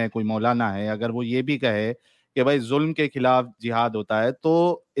مومن ہے, کوئی مولانا ہے, اگر وہ یہ بھی کہے کہ بھائی ظلم کے خلاف جہاد ہوتا ہے,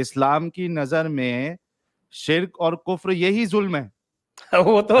 تو اسلام کی نظر میں شرک اور کفر یہی ظلم ہے.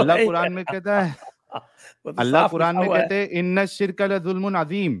 وہ تو اللہ ہے قرآن میں کہتا ہے, وہ تو اللہ صاف قرآن لکھا میں ہوا ہے. کہتے ہیں ان الشرک لظلم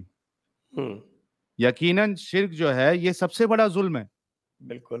عظیم, یقیناً شرک جو ہے یہ سب سے بڑا ظلم ہے.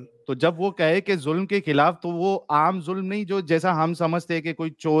 بالکل. تو جب وہ کہے کہ ظلم کے خلاف, تو وہ عام ظلم نہیں جو جیسا ہم سمجھتے ہیں کہ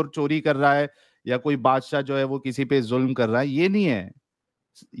کوئی چور چوری کر رہا ہے یا کوئی بادشاہ جو ہے وہ کسی پہ ظلم کر رہا ہے, یہ نہیں ہے.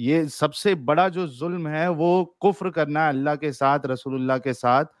 یہ سب سے بڑا جو ظلم ہے وہ کفر کرنا ہے اللہ کے ساتھ, رسول اللہ کے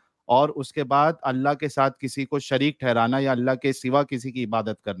ساتھ, اور اس کے بعد اللہ کے ساتھ کسی کو شریک ٹھہرانا یا اللہ کے سوا کسی کی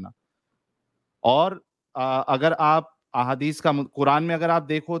عبادت کرنا. اور اگر آپ احادیث کا قرآن میں اگر آپ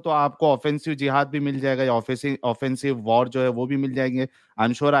دیکھو تو آپ کو آفینسو جہاد بھی مل جائے گا, یا آفینسو وار جو ہے وہ بھی مل جائیں گے.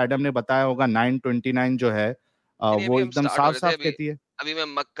 انشور ایڈم نے بتایا ہوگا 929 جو ہے نہیں وہ ابھی ہم ایک دم سٹارٹ ہو صاف رہے تھے. صاف کہتی ہے. ابھی میں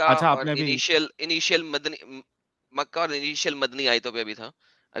مکہ اچھا آپ اور نے بھی انیشیل مدنی آیتوں پہ بھی تھا,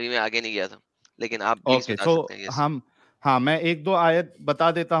 ابھی میں آگے نہیں گیا تھا, لیکن آپ پلیز اوکے. بتا سو سکتے ہیں. یس ہاں میں ایک دو آیت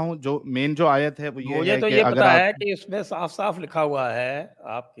بتا دیتا ہوں. جو مین جو آیت ہے وہ یہ مجھے ہے تو کہ یہ اگر پتا آپ ہے کہ اس میں صاف صاف لکھا ہوا ہے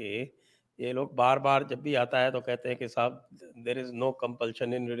آپ کے یہ لوگ بار بار جب بھی آتا ہے تو کہتے ہیں کہ صاحب دیر از نو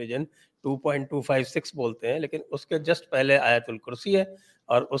کمپلشن ان ریلیجن, 2.256 بولتے ہیں, لیکن اس کے جسٹ پہلے آیت الکرسی ہے,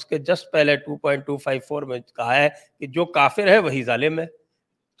 اور اس کے جسٹ پہلے 2.254 میں کہا ہے کہ جو کافر ہے وہی ظالم ہے.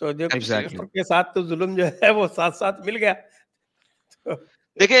 تو جو کفر کے ساتھ تو ظلم جو ہے وہ ساتھ ساتھ مل گیا.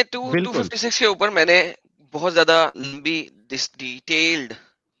 دیکھیں 256 کے اوپر میں نے بہت زیادہ لمبی ڈیٹیلڈ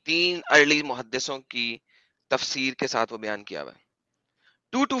 3 ارلی محدثوں کی تفسیر کے ساتھ وہ بیان کیا ہوا ہے.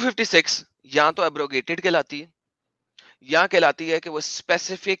 256 یا تو ایبروگیٹڈ کہلاتی ہے, یا کہلاتی ہے کہ وہ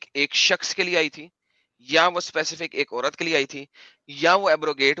اسپیسیفک ایک شخص کے لیے آئی تھی, یا وہ اسپیسیفک ایک عورت کے لیے آئی تھی, یا وہ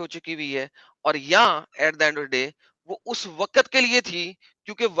ایبروگیٹ ہو چکی ہوئی ہے, اور یا at the and of day وہ اس وقت کے لیے تھی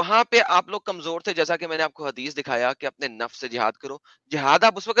کیونکہ وہاں پہ آپ لوگ کمزور تھے, جیسا کہ میں نے آپ کو حدیث دکھایا کہ اپنے نفس سے جہاد کرو. جہاد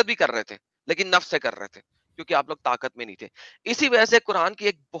آپ اس وقت بھی کر رہے تھے لیکن نفس سے کر رہے تھے کیونکہ آپ لوگ طاقت میں نہیں تھے. اسی وجہ سے قرآن کی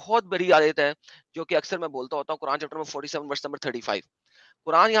ایک بہت بڑی آیت ہے جو کہ اکثر میں بولتا ہوتا ہوں, قرآن چیپٹر نمبر 47 ورس نمبر 35.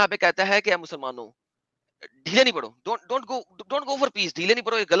 قرآن یہاں پہ کہتا ہے کہ اے مسلمانوں ڈھیلے نہیں پڑھو, ڈونٹ گو فار پیس, ڈھیلے نہیں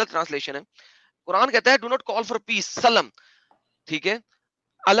پڑھو, یہ غلط ٹرانسلیشن ہے. قرآن کہتا ہے ڈو ناٹ کال فار پیس, سلم, ٹھیک ہے,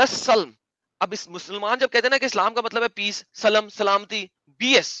 السلم. اب اس مسلمان جب کہتے ہیں نا کہ اسلام کا مطلب ہے پیس, سلم, سلامتی,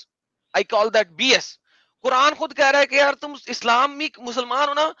 B S, I call that B S. قرآن خود کہہ رہا ہے کہ یار تم اسلامی مسلمان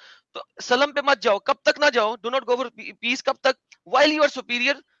ہو نا تو سلم پہ مت جاؤ. کب تک نہ جاؤ, ڈو ناٹ گو فار پیس, کب تک, وائل یو آر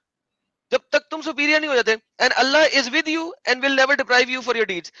سپیریئر, جب تک تم سپیریئر نہیں ہو جاتے. And Allah is with you and will never deprive you for your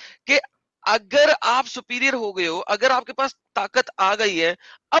deeds. کہ اگر آپ سپیریئر ہو گئے ہو, اگر آپ کے پاس طاقت آ گئی ہے,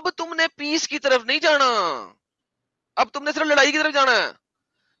 اب تم نے پیس کی طرف نہیں جانا, اب تم نے صرف لڑائی کی طرف جانا ہے.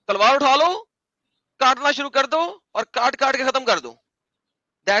 تلوار اٹھا لو, کاٹنا شروع کر دو اور کاٹ کاٹ کے ختم کر دو.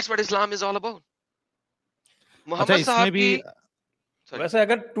 That's what Islam is all about. محمد صاحب کی ویسے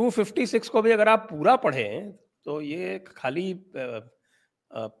اگر 256 کو بھی اگر آپ پورا پڑھیں تو یہ خالی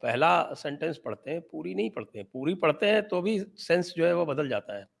پہلا سینٹنس پڑھتے ہیں, پوری نہیں پڑھتے ہیں. پوری پڑھتے ہیں تو بھی سینس جو ہے وہ بدل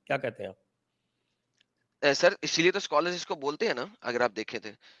جاتا ہے. کیا کہتے ہیں آپ؟ سر اسی لیے تو اسکالرز اس کو بولتے ہیں نا, اگر آپ دیکھیں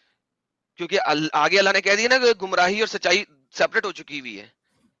تھے, کیونکہ آگے اللہ نے کہہ دیا نا کہ گمراہی اور سچائی سیپریٹ ہو چکی ہوئی ہے,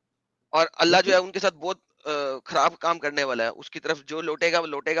 اور اللہ جو ہے ان کے ساتھ بہت خراب کام کرنے والا ہے. اس کی طرف جو لوٹے گا وہ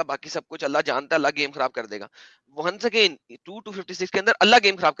لوٹے گا, باقی سب کچھ اللہ جانتا ہے, اللہ گیم خراب کر دے گا. ونس اگین 256 کے اندر اللہ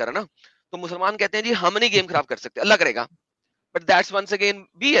گیم خراب کر رہا نا, تو مسلمان کہتے ہیں جی ہم نہیں گیم خراب کر سکتے, اللہ کرے گا. But that's once again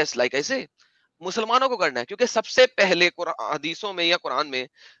B S, like ایسے مسلمانوں کو کرنا ہے. کیونکہ سب سے پہلے حدیثوں میں یا قرآن میں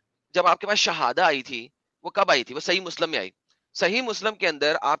جب آپ کے پاس شہادہ آئی تھی, وہ کب آئی تھی؟ وہ صحیح مسلم میں آئی. صحیح مسلم کے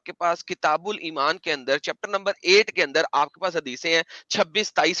اندر آپ کے پاس کتاب الایمان کے اندر چیپٹر نمبر 8 کے اندر آپ کے پاس حدیثیں ہیں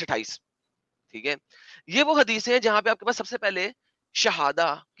 26, 23, 28. ٹھیک ہے, یہ وہ حدیثیں ہیں جہاں پہ آپ کے پاس سب سے پہلے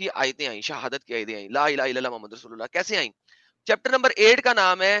شہادہ کی آیتیں آئیں, شہادت کی آیتیں آئیں, لا الہ الا اللہ محمد رسول اللہ. کیسے آئیں؟ چیپٹر نمبر 8 کا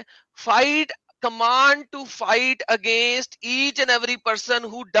نام ہے fight, command to fight against each and every person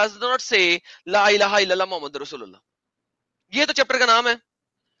who does not say لا الہ الا اللہ محمد رسول اللہ. یہ تو چیپٹر کا نام ہے.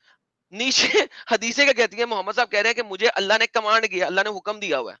 نیچے حدیثیں کیا کہتی ہیں؟ محمد صاحب کہہ رہے ہیں کہ مجھے اللہ نے کمانڈ کیا, اللہ نے حکم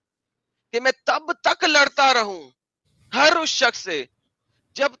دیا ہوا ہے کہ میں تب تک لڑتا رہوں ہر اس شخص سے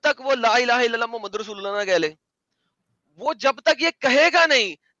جب تک وہ لا الہ الا اللہ محمد رسول اللہ نہ کہہ لے. وہ جب تک یہ کہے گا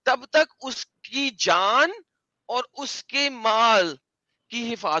نہیں تب تک اس کی جان اور اس کے مال کی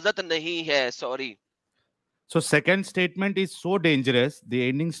حفاظت نہیں ہے. Sorry. So second statement is so dangerous, the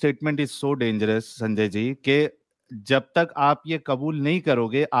ending statement is so dangerous, Sanjay جی, کہ جب تک آپ یہ قبول نہیں کرو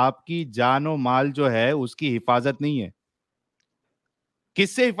گے آپ کی جان و مال جو ہے اس کی حفاظت نہیں ہے.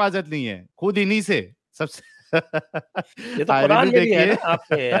 کس سے حفاظت نہیں ہے؟ خود انہی سے. سب سے یہ تو قرآن میں بھی ہے نا آپ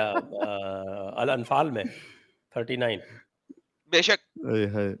کے الانفال میں 39. بے شک.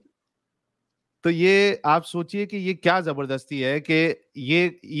 تو یہ آپ سوچئے کہ یہ کیا زبردستی ہے کہ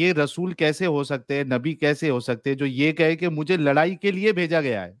یہ رسول کیسے ہو سکتے ہیں, نبی کیسے ہو سکتے ہیں جو یہ کہے کہ مجھے لڑائی کے لیے بھیجا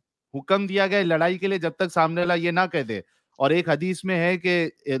گیا ہے, حکم دیا گیا ہے لڑائی کے لیے, جب تک سامنے والا یہ نہ کہہ دے. اور ایک حدیث میں ہے کہ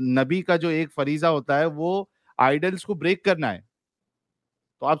نبی کا جو ایک فریضہ ہوتا ہے وہ آئیڈلز کو بریک کرنا ہے.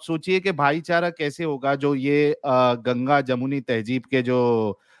 تو آپ سوچئے کہ بھائی چارہ کیسے ہوگا جو یہ گنگا جمونی تہذیب کے جو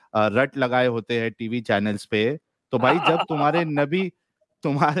رٹ لگائے ہوتے ہیں ٹی وی چینلز پہ. تو بھائی جب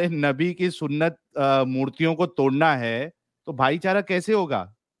تمہارے نبی کی سنت مورتیوں کو توڑنا ہے تو بھائی چارہ کیسے ہوگا؟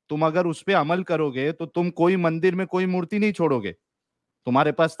 تم اگر اس پہ عمل کرو گے تو تم کوئی مندر میں کوئی مورتی نہیں چھوڑو گے.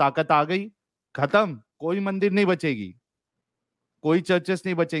 تمہارے پاس طاقت آ گئی, ختم, کوئی مندر نہیں بچے گی, کوئی چرچز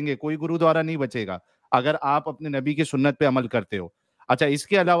نہیں بچیں گے, کوئی گرودوارا نہیں بچے گا اگر آپ اپنے نبی کی سنت پہ عمل کرتے ہو. اچھا, اس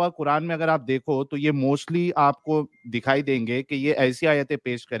کے علاوہ قرآن میں اگر آپ دیکھو تو یہ موسٹلی آپ کو دکھائی دیں گے کہ یہ ایسی آیتیں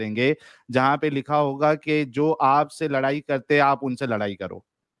پیش کریں گے جہاں پہ لکھا ہوگا کہ جو آپ سے لڑائی کرتے آپ ان سے لڑائی کرو.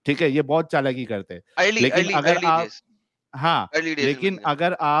 ٹھیک ہے, یہ بہت چالاکی کرتے. لیکن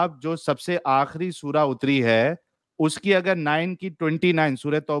اگر آپ جو سب سے آخری سورہ اتری ہے اس کی اگر 9 کی 29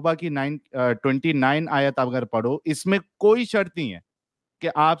 سورہ توبہ کی 29 آیت اگر پڑھو, اس میں کوئی شرط نہیں ہے, کہ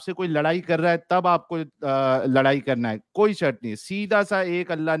آپ سے کوئی لڑائی کر رہا ہے تب آپ کو لڑائی کرنا ہے, کوئی شرط نہیں. سیدھا سا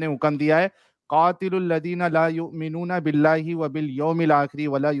ایک اللہ نے حکم دیا ہے, قاتل الذین لا یؤمنون باللہ وبالیوم الآخر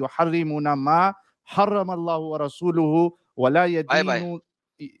ولا یحرمون ما حرم اللہ ورسولہ ولا بائے بائے.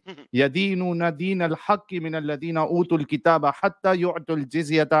 یدینون دین الحق من الذین اوتوا الکتاب حتی یعطوا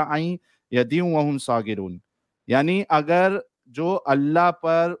الجزیۃ عن ید وہم صاغرون. یعنی اگر جو اللہ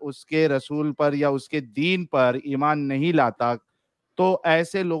پر, اس کے رسول پر یا اس کے دین پر ایمان نہیں لاتا تو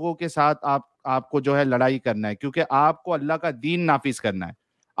ایسے لوگوں کے ساتھ آپ کو جو ہے لڑائی کرنا ہے, کیونکہ آپ کو اللہ کا دین نافذ کرنا ہے.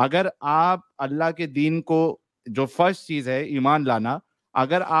 اگر آپ اللہ کے دین کو, جو فرسٹ چیز ہے ایمان لانا,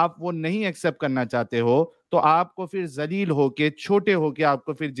 اگر آپ وہ نہیں ایکسیپٹ کرنا چاہتے ہو تو آپ کو پھر ذلیل ہو کے, چھوٹے ہو کے آپ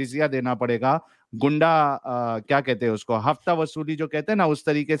کو پھر جزیہ دینا پڑے گا. گنڈا کیا کہتے ہیں اس کو, ہفتہ وصولی جو کہتے ہیں نا, اس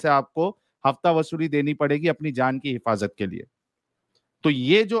طریقے سے آپ کو ہفتہ وصولی دینی پڑے گی اپنی جان کی حفاظت کے لیے. تو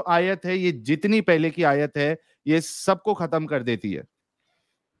یہ جو آیت ہے, یہ جتنی پہلے کی آیت ہے, یہ سب کو ختم کر دیتی ہے.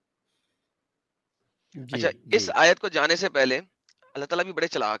 اچھا, اس آیت کو جانے سے پہلے اللہ تعالیٰ بھی بڑے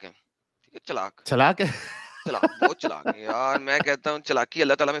چلاک ہیں. ٹھیک ہے, چلاک چلاک ہے, چلاک, بہت چلاک ہے یار. میں کہتا ہوں چلاکی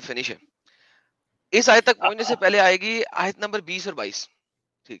اللہ تعالیٰ میں فنش ہے. اس آیت تک پہنچنے سے پہلے آئے گی آیت نمبر 20 اور 22.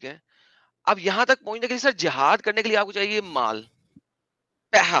 ٹھیک ہے, اب یہاں تک پہنچنے کے لیے سر جہاد کرنے کے لیے آپ کو چاہیے مال,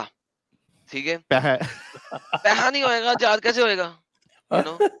 پیسہ. ٹھیک ہے, پیسہ نہیں ہوئے گا جہاد کیسے ہوئے گا, یو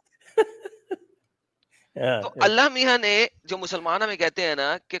نو. تو اللہ میاں نے جو مسلمان ہمیں کہتے ہیں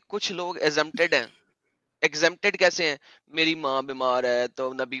نا کہ کچھ لوگ ایگزمپٹڈ ہیں. ایگزمپٹڈ کیسے ہیں؟ میری ماں بیمار ہے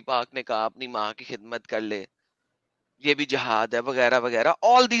تو نبی پاک نے کہا اپنی ماں کی خدمت کر لے, یہ بھی جہاد ہے, وغیرہ وغیرہ.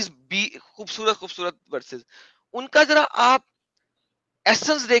 آل دیز بھی خوبصورت خوبصورت ورسز. ان کا ذرا آپ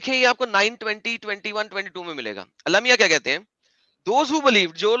ایسنس دیکھیں, یہ آپ کو 9, 20, 21, 22 میں ملے گا. اللہ میاں کیا کہتے ہیں؟ دوز ہو بلیو,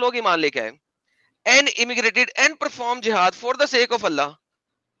 جو لوگ ایمان لے کے آئے, اینڈ امیگریٹڈ اینڈ پرفارم جہاد فار دا سیک آف اللہ.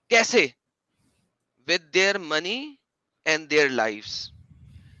 کیسے؟ with their money and their lives.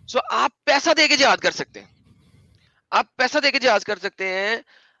 So آپ پیسہ دے کے جہاد کر سکتے ہیں, آپ پیسہ دے کے جہاد کر سکتے ہیں.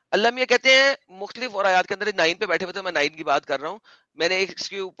 اللہ میاں کہتے ہیں مختلف اور آیات کے اندر 9 پہ بیٹھے ہوئے تھے, میں 9 کی بات کر رہا ہوں. میں نے اس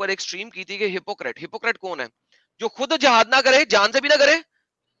کے اوپر ایک سٹریم کی تھی کہ ہپوکریٹ کون ہے؟ جو خود جہاد نہ کرے, جان سے بھی نہ کرے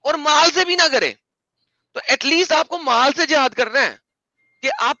اور مال سے بھی نہ کرے. تو ایٹ لیسٹ آپ کو مال سے جہاد کرنا ہے کہ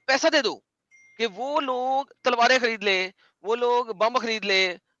آپ پیسہ دے دو کہ وہ لوگ تلواریں خرید لیں, وہ لوگ بم خرید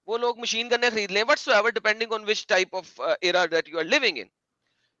لیں, وہ لوگ مشین گنیں خرید لیں, whatsoever depending on which type of era that you are living in.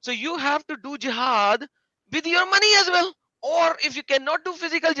 So you have to do jihad with your money as well, or if you cannot do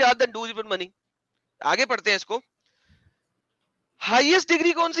physical jihad then do it with money. آگے پڑھتے ہیں اس کو. highest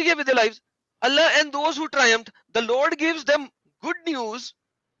degree کون سی ہے? with their lives. Allah and those who triumphed, the Lord gives them good news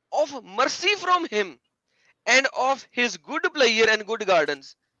of mercy from him and of his good pleasure and good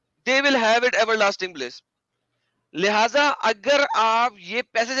gardens. They will have it everlasting bliss. لہٰذا اگر آپ یہ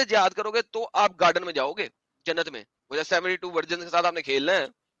پیسے سے جہاد کرو گے تو آپ گارڈن میں جاؤ گے جنت میں. وہ 72 ورجن کے ساتھ آپ نے کھیلنا ہے,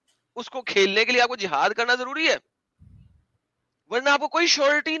 اس کو کھیلنے کے لیے آپ کو جہاد کرنا ضروری ہے, ورنہ آپ کو کوئی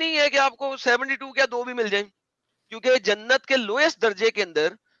شورٹی نہیں ہے کہ آپ کو 72 کیا 2 بھی مل جائیں. کیونکہ جنت کے لوئسٹ درجے کے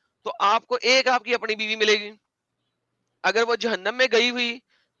اندر تو آپ کو ایک آپ کی اپنی بیوی ملے گی. اگر وہ جہنم میں گئی ہوئی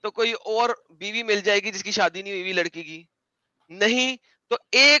تو کوئی اور بیوی مل جائے گی جس کی شادی نہیں ہوئی لڑکی کی, نہیں تو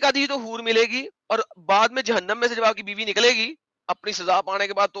ایک آدھی تو حور ملے گی, اور بعد میں جہنم میں سے جب آپ کی بیوی نکلے گی اپنی سزا پانے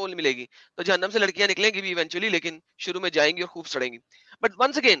کے بعد تو ملے گی. تو جہنم سے لڑکیاں نکلیں گی بھی ایونچولی, لیکن شروع میں جائیں گی اور خوب سڑیں گی. But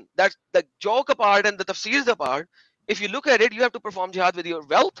once again that's the joke apart and the tafsirs apart, if you look at it you have to perform jihad with your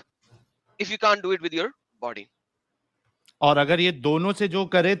wealth if you can't do it with your body. اور اگر یہ دونوں سے جو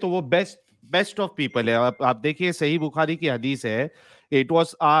کرے تو وہ best of people ہے. آپ دیکھیے صحیح بخاری کی حدیث ہے, it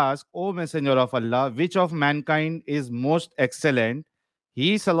was asked, O messenger of Allah, which of mankind is most excellent?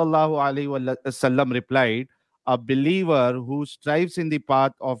 He sallallahu alayhi wa sallam replied, a believer who strives in the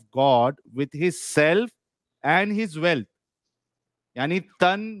path of God with his self and his wealth. یعنی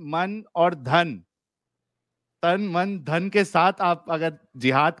تن من اور دھن کے ساتھ آپ اگر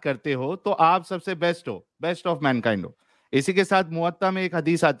جہاد کرتے ہو تو آپ سب سے best who, best of main kind ہو. اسی کے ساتھ موطا میں ایک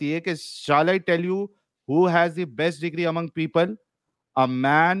حدیث آتی ہے کہ shall I tell you who has the best degree among people? A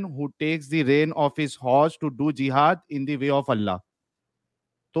man who takes the rein of his horse to do jihad in the way of Allah.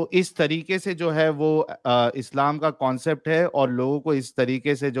 تو اس طریقے سے جو ہے وہ اسلام کا کانسیپٹ ہے, اور لوگوں کو اس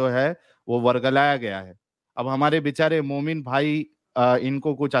طریقے سے جو ہے وہ ورگلایا گیا ہے. اب ہمارے بیچارے مومن بھائی, ان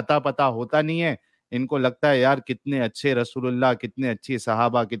کو کچھ عطا پتا ہوتا نہیں ہے, ان کو لگتا ہے یار کتنے اچھے رسول اللہ, کتنے اچھی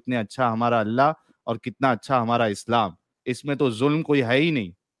صحابہ, کتنے اچھا ہمارا اللہ, اور کتنا اچھا ہمارا اسلام. اس میں تو ظلم کوئی ہے ہی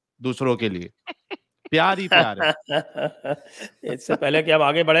نہیں دوسروں کے لیے, پیار ہی پیار ہے. اس سے پہلے کہ ہم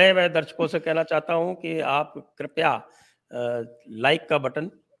آگے بڑھیں, میں درشکوں سے کہنا چاہتا ہوں کہ آپ کرپیا لائک کا بٹن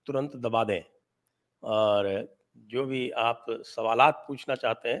ترنت دبا دیں, اور جو بھی آپ سوالات پوچھنا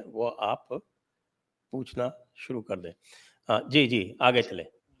چاہتے ہیں وہ آپ پوچھنا شروع کر دیں. ہاں جی جی آگے چلیں.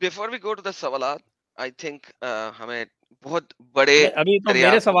 Before we go to the سوالات, I think ہمیں بہت بڑے ابھی تو میرے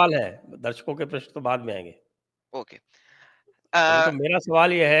دریافت. سوال ہے, درشکوں کے پرشن تو بعد میں آئیں گے. اوکے. ابھی تو میرا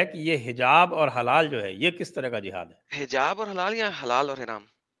سوال یہ ہے کہ یہ حجاب اور حلال جو ہے یہ کس طرح کا جہاد ہے؟ حجاب اور حلال یا حلال اور حرام؟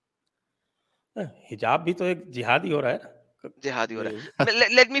 حجاب بھی تو ایک جہاد ہی ہو رہا ہے. جہاد ہی ہو رہا ہے.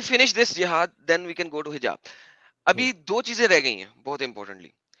 لیٹ می فنش دس جہاد دین وی کین گو ٹو حجاب. ابھی دو چیزیں رہ گئی ہیں بہت امپورٹنٹلی.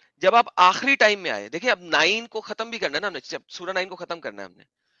 جب آپ آخری ٹائم میں آئے, دیکھیں اب 9 کو ختم بھی کرنا ہے نا ہم نے, سورہ 9 کو ختم کرنا ہے ہم نے.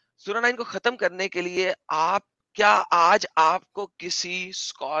 سورہ 9 کو ختم کرنے کے لیے آپ کیا آج آپ کو کسی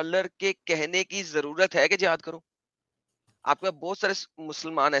اسکالر کے کہنے کی ضرورت ہے کہ جہاد کرو؟ آپ کے بہت سارے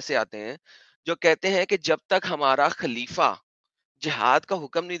مسلمان ایسے آتے ہیں جو کہتے ہیں کہ جب تک ہمارا خلیفہ جہاد کا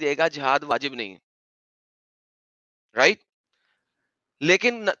حکم نہیں دے گا جہاد واجب نہیں. رائٹ.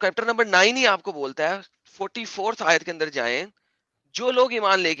 لیکن چیپٹر نمبر 9 ہی آپ کو بولتا ہے, 44 آیت کے اندر جائیں, جو لوگ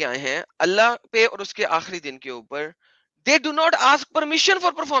ایمان لے کے آئے ہیں اللہ پہ اور اس کے آخری دن کے اوپر, they do not ask permission for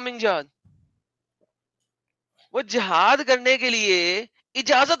performing jihad. وہ جہاد کرنے کے لیے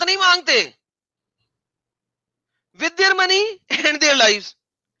اجازت نہیں مانگتے. with their money and their lives,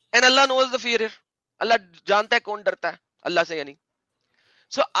 and Allah knows the fear. اللہ جانتا ہے کون ڈرتا ہے اللہ سے, یعنی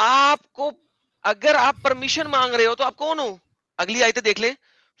سو آپ کو اگر آپ پرمیشن مانگ رہے ہو تو آپ کون ہو؟ اگلی آیتیں دیکھ لیں,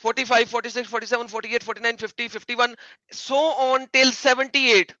 45, 46, 47, 48, 49, 50, 51, so on till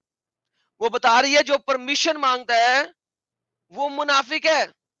 78. وہ بتا رہی ہے جو پرمیشن مانگتا ہے وہ منافق ہے,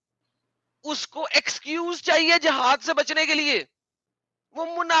 اس کو ایکسکیوز چاہیے جہاد سے بچنے کے لیے, وہ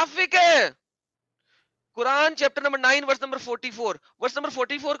منافق ہے. قرآن chapter number 9 verse number 44, verse number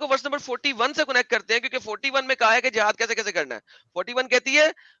 44 کو ورس نمبر 41 سے کنیکٹ کرتے ہیں کیونکہ 41 میں کہا ہے کہ جہاد کیسے کیسے کرنا ہے. 41 کہتی ہے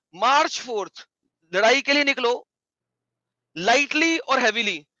مارچ فورتھ, لڑائی کے لیے نکلو لائٹلی اور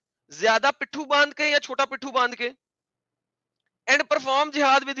ہیویلی, زیادہ پٹھو باندھ کے یا چھوٹا پٹھو باندھ کے, اینڈ پرفارم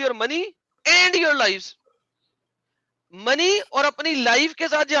جہاد with your money and your life. منی اور اپنی لائف کے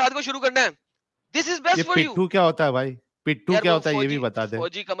ساتھ جہاد کو شروع کرنا ہے. دس از بیسٹ فار یو. پٹھو کیا ہوتا ہے بھائی؟ پٹھو کیا ہوتا ہے یہ بھی بتا دیں.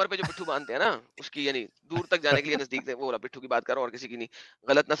 فوجی کمر پہ جو پٹھو باندھتے ہیں نا اس کی, یعنی دور تک جانے کے لیے نزدیک تھے, وہ پٹھو کی بات کر رہا ہوں اور کسی کی نہیں,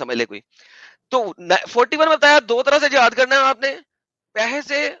 غلط نہ سمجھ لے کوئی. تو 41 میں بتایا دو طرح سے جہاد کرنا ہے آپ نے, پیسے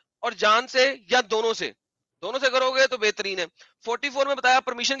سے اور جان سے, یا دونوں سے. دونوں سے کرو گے تو بہترین ہے. 44 میں بتایا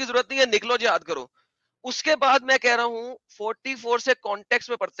پرمیشن کی ضرورت نہیں ہے, نکلو جہاد کرو. اس کے بعد میں کہہ رہا ہوں 44 سے کانٹیکس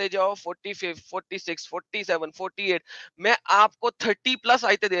میں پڑھتے جاؤ, 45, 46, 47, 48, میں آپ کو 30+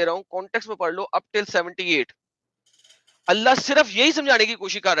 آیتیں دے رہا ہوں, کانٹیکس میں پڑھ لو اپ ٹل 78. اللہ صرف یہی سمجھانے کی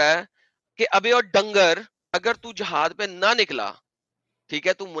کوشش کر رہا ہے کہ ابے اور ڈنگر, اگر تو جہاد پہ نہ نکلا, ٹھیک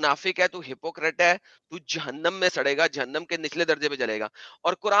ہے, تو منافق ہے, تو ہپوکریٹ ہے, تو جہنم میں سڑے گا, جہنم کے نچلے درجے پہ جلے گا.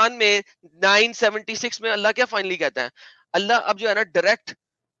 اور قرآن میں 976 میں اللہ کیا فائنلی کہتا ہے؟ اللہ اب جو ہے نا ڈائریکٹ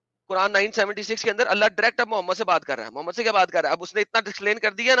قرآن 976 کے اندر اللہ ڈائریکٹ اب محمد سے بات کر رہا ہے. محمد سے کیا بات کر رہا ہے؟ اب اس نے اتنا ایکسپلین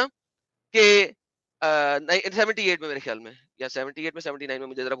کر دیا نا کہ 78 میں میرے خیال میں, یا 78 میں 79 میں,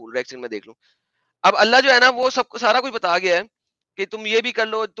 مجھے ذرا بھول رہا ہے, ایک سیکنڈ میں دیکھ لوں. اب اللہ جو ہے نا وہ سب سارا کچھ بتا گیا ہے کہ تم یہ بھی کر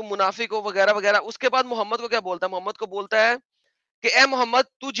لو, تم منافق ہو وغیرہ وغیرہ. اس کے بعد محمد کو کیا بولتا ہے؟ محمد کو بولتا ہے کہ اے محمد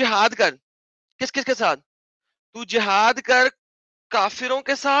تو جہاد کر. کس کس کے ساتھ؟ تو جہاد کر کافروں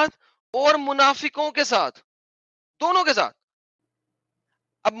کے ساتھ اور منافقوں کے ساتھ, دونوں کے ساتھ.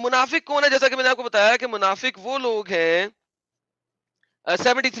 اب منافق کون ہے؟ جیسا کہ میں نے آپ کو بتایا کہ منافق وہ لوگ ہیں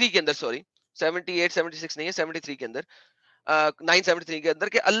 73 کے اندر, سوری 78 76 نہیں ہے, 73 کے اندر, 973 کے اندر,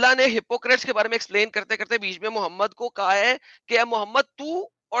 کہ اللہ نے ہپوکریٹس کے بارے میں ایکسپلین کرتے کرتے بیچ میں محمد کو کہا ہے کہ اے محمد تو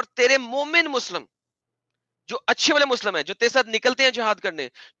اور تیرے مومن مسلم, جو اچھے والے مسلم ہیں, جو تیرے ساتھ نکلتے ہیں جہاد کرنے,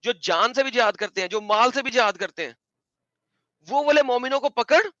 جو جان سے بھی جہاد کرتے ہیں, جو مال سے بھی جہاد کرتے ہیں, وہ والے مومنوں کو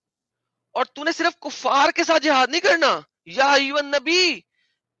پکڑ. اور تو نے صرف کفار کے ساتھ جہاد نہیں کرنا, یا ایھا النبی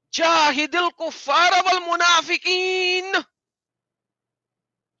جاہد الکفار والمنافقین,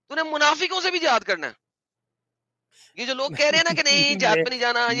 تو نے منافقوں سے بھی جہاد کرنا ہے. یہ جو لوگ کہہ رہے ہیں نا کہ نہیں جہاد پہ نہیں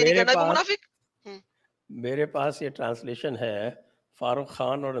جانا, یہ نہیں کرنا, وہ منافق. میرے پاس یہ ٹرانسلیشن ہے فاروق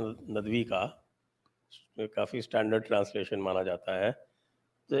خان اور ندوی کا, کافی سٹینڈرڈ ٹرانسلیشن مانا جاتا ہے.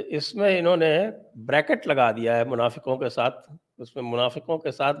 تو اس میں انہوں نے بریکٹ لگا دیا ہے منافقوں کے ساتھ, اس میں منافقوں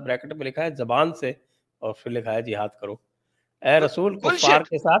کے ساتھ بریکٹ میں لکھا ہے زبان سے, اور پھر لکھا ہے جہاد کرو. اے رسول کفار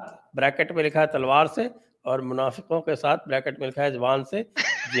کے ساتھ بریکٹ میں لکھا ہے تلوار سے, اور منافقوں کے ساتھ بریکٹ میں لکھا ہے زبان سے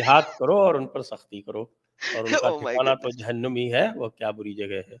جہاد کرو اور ان پر سختی کرو, اور ان کا ٹھکانہ تو جہنم ہی ہے, وہ کیا بری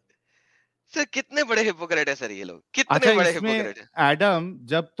جگہ ہے. سر کتنے بڑے ہپوکریٹ ہیں سر یہ لوگ, کتنے بڑے ہپوکریٹ ہیں. ایڈم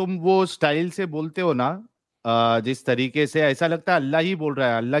جب تم وہ سٹائل سے بولتے ہو نا, جس طریقے سے, ایسا لگتا ہے اللہ ہی بول رہا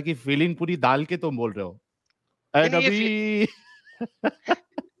ہے, اللہ کی فیلنگ پوری ڈال کے تم بول رہے ہو. اے نبی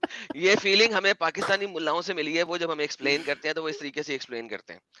یہ فیلنگ ہمیں پاکستانی ملاؤں سے ملی ہے, وہ جب ہم ایکسپلین کرتے ہیں تو وہ اس طریقے سے ایکسپلین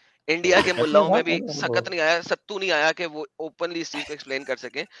کرتے ہیں. انڈیا کے ملاؤں میں بھی سکت نہیں آیا, ستو نہیں آیا کہ وہ اوپنلی اس چیز کو ایکسپلین کر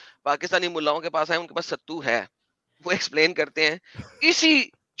سکیں. پاکستانی ملاؤں کے پاس آئے, ان کے پاس ستو ہے, وہ ایکسپلین کرتے ہیں اسی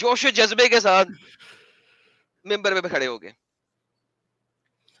جوش و جذبے کے ساتھ ممبر پہ کھڑے ہو گئے.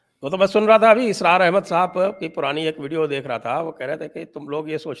 وہ تو میں سن رہا تھا ابھی اسرار احمد صاحب کی پرانی ایک ویڈیو دیکھ رہا تھا, وہ کہہ رہے تھے کہ تم لوگ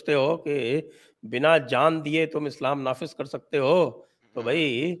یہ سوچتے ہو کہ بنا جان دیے تم اسلام نافذ کر سکتے ہو, تو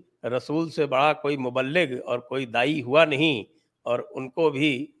بھائی رسول سے بڑا کوئی مبلغ اور کوئی دائی ہوا نہیں, اور ان کو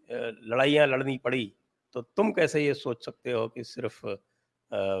بھی لڑائیاں لڑنی پڑی, تو تم کیسے یہ سوچ سکتے ہو کہ صرف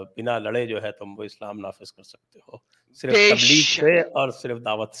بنا لڑے جو ہے تم وہ اسلام نافذ کر سکتے ہو, صرف بے تبلیغ شک سے اور صرف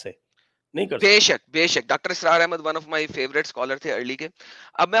دعوت سے نہیں کر بے سکتے. شک بے شک. Doctor Israr Ahmad one of my favourite scholar تھے ارلی کے.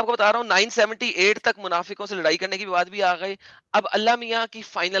 اب میں آپ کو بتا رہا ہوں 978 تک منافقوں سے لڑائی کرنے کی بات بھی آ گئی. اب اللہ میاں کی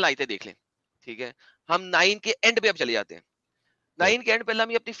فائنل آیتیں دیکھ لیں, ٹھیک ہے, ہم 9 کے اینڈ پہ اب چلے جاتے ہیں. 9 کے اینڈ پہ اللہ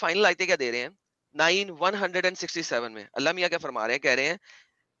میاں اپنی فائنل آیتیں کیا دے رہے ہیں؟ 9:167 میں اللہ میاں کیا فرما رہے ہیں, کہہ رہے ہیں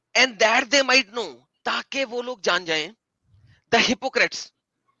and that they might know, تاکہ وہ لوگ جان جائیں, دا ہپوکریٹس,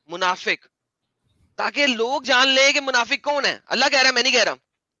 منافق, تاکہ لوگ جان لیں کہ منافق کون ہے. اللہ کہہ رہا ہے, میں نہیں کہہ رہا.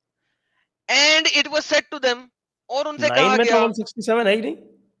 And it was sad to them, اور ان سے 9 کہا میں گیا, تو 167 ہے ہی نہیں.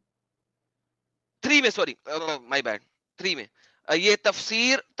 3 میں, سوری مائی بیڈ, 3 میں یہ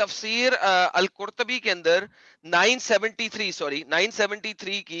تفسیر القرطبی کے اندر 973 سوری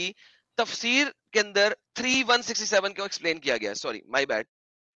 973 کی تفسیر کے اندر 3167 کو ایکسپلین کیا گیا. Sorry my bed,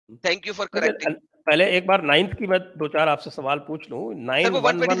 thank you for correcting. پہلے ایک بار 9 کی میں دو چار آپ سے سوال پوچھ لوں. سر وہ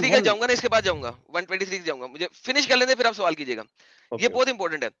 123 کا 9111 جاؤں گا نا, اس کے بعد جاؤں گا 123 جاؤں گا, مجھے فنش کر لیتے پھر آپ سوال کیجیے گا. یہ بہت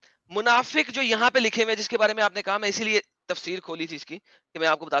امپورٹنٹ ہے. منافق جو یہاں پہ لکھے ہوئے جس کے بارے میں آپ نے کہا, میں اسی لیے تفسیر کھولی تھی اس کی کہ میں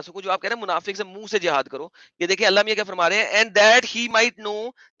آپ کو بتا سکوں. جو آپ کہہ رہے ہیں منافق سے منہ سے جہاد کرو, یہ دیکھیں اللہ میاں کیا فرما رہے ہیں, and that he might know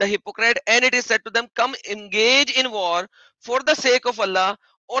the hypocrite and it is sad to them come engage in war for the sake of اللہ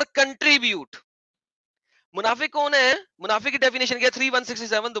اور کنٹریبیوٹ. منافق کون ہے؟ منافق کی ڈیفینیشن کیا,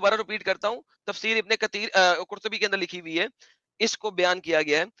 3167 دوبارہ ریپیٹ کرتا ہوں, تفسیر ابن کثیر قرطبی کے اندر لکھی ہوئی ہے, اس کو بیان کیا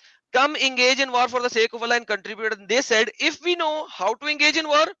گیا ہے. Come engage in war for the sake of Allah and contribute. And they said, if we know how to engage in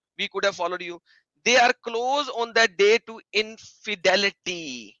war, we could have followed you. They are close on that day to infidelity.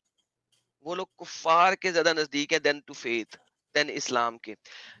 وہ لوگ کفار کے زیادہ نزدیک ہیں than to faith, than اسلام کے.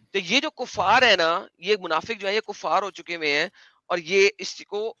 تو یہ جو کفار ہے نا, یہ منافق جو ہے یہ کفار ہو چکے ہوئے ہیں, اور یہ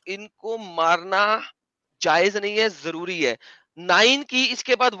ان کو مارنا جائز نہیں ہے, ضروری ہے. 9 کی اس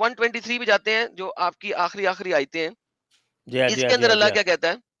کے بعد 123 پہ جاتے ہیں, جو آپ کی آخری آیتیں ہیں. اس کے اندر اللہ کیا کہتا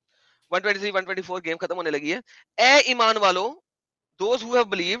ہے, 123 124 گیم ختم ہونے لگی ہے. اے ایمان والو, دوز ہو ہیو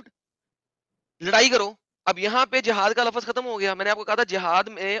بلیوڈ, لڑائی کرو. اب یہاں پہ جہاد کا لفظ ختم ہو گیا. میں نے آپ کو کہا تھا جہاد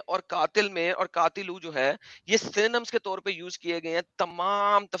میں اور قاتل میں اور قاتلو جو ہے یہ سینونمز کے طور پہ یوز کیے گئے ہیں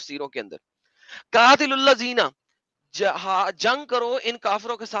تمام تفسیروں کے اندر. قاتل اللہ زینا, جنگ کرو ان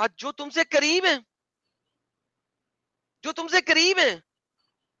کافروں کے ساتھ جو تم سے قریب ہیں, جو تم سے قریب ہیں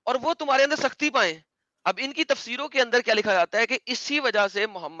اور وہ تمہارے اندر سختی پائیں. اب ان کی تفسیروں کے اندر کیا لکھا جاتا ہے کہ اسی وجہ سے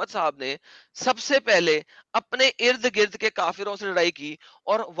محمد صاحب نے سب سے پہلے اپنے ارد گرد کے کافروں سے لڑائی کی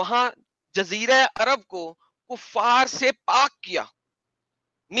اور وہاں جزیرہ عرب کو کفار سے پاک کیا.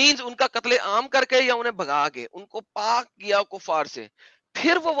 مینز ان کا قتل عام کر کے یا انہیں بھگا کے ان کو پاک کیا کفار سے.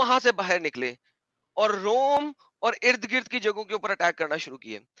 پھر وہ وہاں سے باہر نکلے اور روم اور ارد گرد کی جگہوں کے اوپر اٹیک کرنا شروع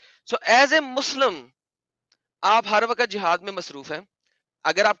کیے. سو ایز اے مسلم آپ ہر وقت جہاد میں مصروف ہیں.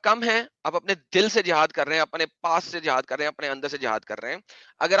 اگر آپ کم ہیں, آپ اپنے دل سے جہاد کر رہے ہیں, اپنے پاس سے جہاد کر رہے ہیں, اپنے اندر سے جہاد کر رہے ہیں.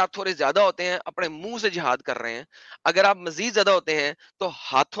 اگر آپ تھوڑے زیادہ ہوتے ہیں, اپنے منہ سے جہاد کر رہے ہیں. اگر آپ مزید زیادہ ہوتے ہیں تو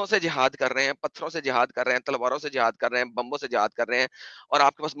ہاتھوں سے جہاد کر رہے ہیں, پتھروں سے جہاد کر رہے ہیں, تلواروں سے جہاد کر رہے ہیں, بمبوں سے جہاد کر رہے ہیں. اور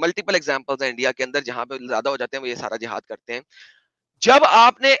آپ کے پاس ملٹیپل ایگزامپلز ہیں انڈیا کے اندر جہاں پہ زیادہ ہو جاتے ہیں وہ یہ سارا جہاد کرتے ہیں. جب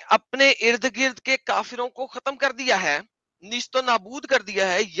آپ نے اپنے ارد گرد کے کافروں کو ختم کر دیا ہے, نیست و نابود کر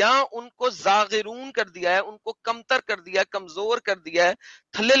دیا ہے, یا ان کو زاغرون کر دیا ہے, ان کو کمتر کر دیا ہے, کمزور کر دیا ہے,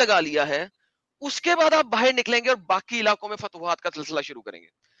 تھلے لگا لیا ہے, اس کے بعد آپ باہر نکلیں گے اور باقی علاقوں میں فتوحات کا سلسلہ شروع کریں گے.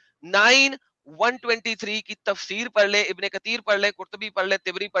 9:123 کی تفسیر پڑھ لیں, ابن کثیر پڑھ لیں, قرطبی پڑھ لیں,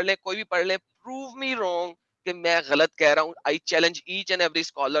 طبری پڑھ لیں, کوئی بھی پڑھ لیں, پروو می رانگ کہ میں غلط کہہ رہا ہوں. آئی challenge H and every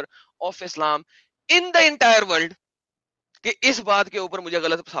scholar of Islam in the entire world کہ اس بات کے اوپر مجھے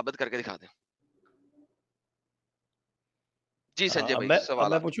غلط ثابت کر کے دکھا دیں. جی سنجے بھائی, میں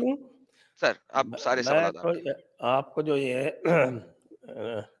سوالات پوچھوں. سر, آپ سارے سوالات آپ کے. آپ کو جو یہ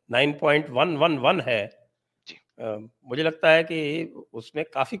 9.111 ہے, جی مجھے لگتا ہے کہ اس میں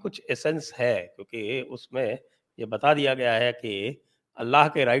کافی کچھ ایسنس ہے, کیونکہ اس میں یہ بتا دیا گیا ہے کہ اللہ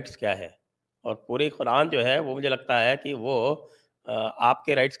کے رائٹس کیا ہے, اور پوری قرآن جو ہے وہ مجھے لگتا ہے کہ وہ آپ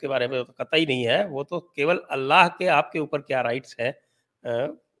کے رائٹس کے بارے میں قطعی نہیں ہے, وہ تو کیول اللہ کے آپ کے اوپر کیا رائٹس ہیں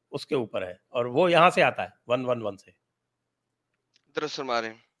اس کے اوپر ہے, اور وہ یہاں سے آتا ہے 111 سے. درست فرما رہے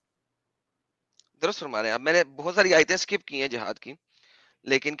ہیں, درست فرما رہے ہیں. اب میں نے بہت ساری آیتیں سکپ کی ہیں جہاد کی,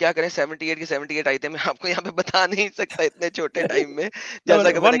 لیکن کیا کریں 78 کی 78 آیتیں میں آپ کو یہاں پہ بتا نہیں سکتا اتنے چھوٹے ٹائم میں,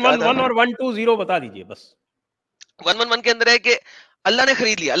 جیسا کہ میں نے کہا تھا. 111 اور 120 بتا دیجئے بس. 111 کے اندر ہے کہ اللہ نے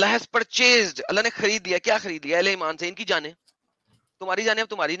خرید لیا, اللہ ہیز پرچیزڈ, اللہ نے خرید لیا. کیا خرید لیا؟ اہل ایمان سے ان کی جانیں. تمہاری جانیں اب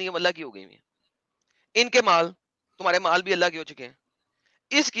تمہاری نہیں, اللہ کی ہو گئی ہیں. ان کے مال, تمہارے مال بھی اللہ کے ہو چکے ہیں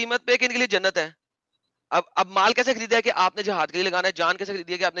اس قیمت پہ کہ ان کے لیے جنت ہے. اب مال کیسے خریدا ہے کہ آپ نے جہاد کے لیے لگانا ہے, جان کیسے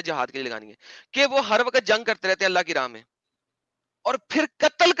خریدی ہے کہ آپ نے جہاد کے لیے لگانی ہے, کہ وہ ہر وقت جنگ کرتے رہتے ہیں اللہ کی راہ میں اور پھر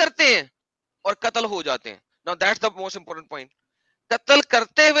قتل کرتے ہیں اور قتل ہو جاتے ہیں. Now that's the most important point. قتل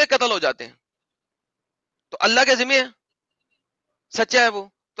کرتے ہوئے قتل ہو جاتے ہیں. تو اللہ کے ذمہ ہے, سچا ہے وہ.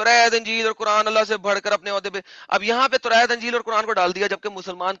 تورات انجیل اور قرآن اللہ سے بڑھ کر اپنے عہدے پہ. اب یہاں پہ تورات انجیل اور قرآن کو ڈال دیا, جبکہ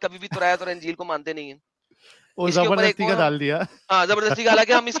مسلمان کبھی بھی تورات اور انجیل کو مانتے نہیں ہیں. وہ اس کے اوپر ایک زبردستی اور کا ڈال دیا. ہاں زبردستی کا,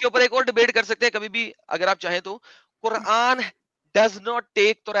 حالانکہ ہم اس کے اوپر ایک اور ڈیبیٹ کر سکتے ہیں کبھی بھی اگر آپ چاہیں تو. قرآن ڈز ناٹ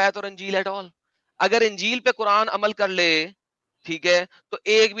ٹیک تورات اور انجیل ایٹ آل. اگر انجیل پہ قرآن عمل کر لے, ٹھیک ہے, تو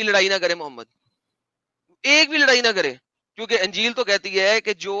ایک بھی لڑائی نہ کرے محمد, ایک بھی لڑائی نہ کرے, کیونکہ انجیل تو کہتی ہے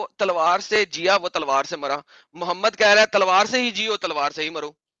کہ جو تلوار سے جیا وہ تلوار سے مرا. محمد کہہ رہا ہے تلوار سے ہی جیو تلوار سے ہی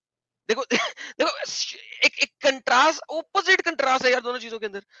مرو. دیکھو دیکھو ایک کنٹراسٹ, اپوزٹ کنٹراسٹ ہے یار دونوں چیزوں کے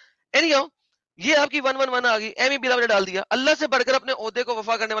اندر. اینی ہاؤ, یہ آپ کی 111 آ گئی, ایم بلا نے ڈال دیا. اللہ سے بڑھ کر اپنے عہدے کو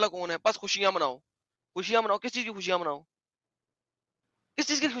وفا کرنے والا کون ہے؟ بس خوشیاں مناؤ, خوشیاں مناؤ. کس چیز کی خوشیاں مناؤ؟ کس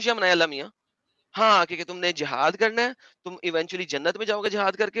چیز کی خوشیاں منائے اللہ میاں؟ ہاں کہ تم نے جہاد کرنا ہے, تم ایونچولی جنت میں جاؤ گے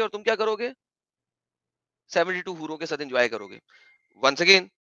جہاد کر کے, اور تم کیا کرو گے؟ 72 حوروں کے ساتھ انجوائے کرو گے. ونس اگین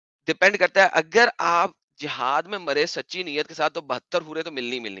ڈیپینڈ کرتا ہے, اگر آپ جہاد میں مرے سچی نیت کے ساتھ تو 72 حوریں تو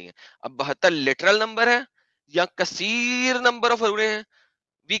ملنی ہے. اب 72 لٹرل نمبر ہے یا کثیر نمبر آف حوریں ہیں,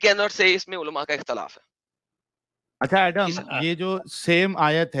 وی کین ناٹ سے, اس میں علماء کا اختلاف ہے. اچھا ایڈم, یہ جو سیم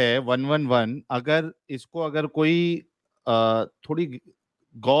آیت ہے 111, اگر کوئی تھوڑی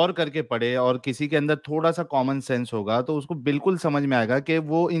غور کر کے پڑھے اور کسی کے اندر تھوڑا سا کامن سینس ہوگا تو اس کو بالکل سمجھ میں آئے گا کہ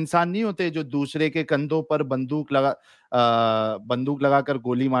وہ انسان نہیں ہوتے جو دوسرے کے کندھوں پر بندوق لگا کر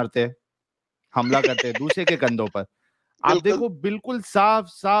گولی مارتے, حملہ کرتے دوسرے کے کندھوں پر. آپ دیکھو بالکل صاف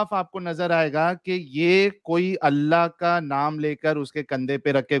صاف آپ کو نظر آئے گا کہ یہ کوئی اللہ کا نام لے کر اس کے کندھے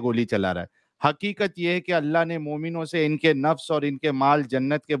پہ رکھ کے گولی چلا رہا ہے. حقیقت یہ ہے کہ اللہ نے مومنوں سے ان کے نفس اور ان کے مال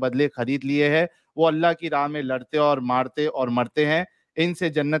جنت کے بدلے خرید لیے ہیں. وہ اللہ کی راہ میں لڑتے اور مارتے اور مرتے ہیں. ان سے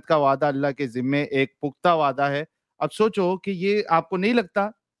جنت کا وعدہ اللہ کے ذمے ایک پختہ وعدہ ہے. اب سوچو کہ یہ آپ کو نہیں لگتا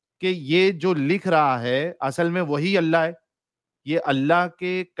کہ یہ جو لکھ رہا ہے اصل میں وہی اللہ ہے؟ یہ اللہ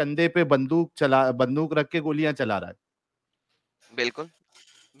کے کندھے پہ بندوق رکھ کے گولیاں چلا رہا ہے. بالکل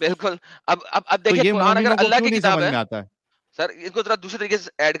بالکل. اب تو دیکھیں یہ قرآن اگر مومنوں کو اللہ کیوں کی نہیں کتاب سمجھ ہے, میں آتا ہے؟ سر اس کو ذرا دوسرے طریقے سے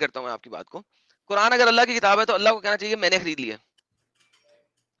ایڈ کرتا ہوں میں آپ کی بات کو. قرآن اگر اللہ کی کتاب ہے تو اللہ کو کہنا چاہیے میں نے خرید لیا,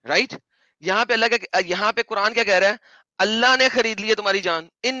 رائٹ. یہاں پہ یہاں پہ قرآن کیا کہہ رہا ہے؟ اللہ نے خرید لیا تمہاری جان.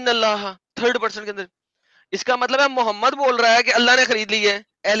 ان اللہ, تھرڈ پرسن کے اندر. اس کا مطلب ہے محمد بول رہا ہے کہ اللہ نے خرید لی ہے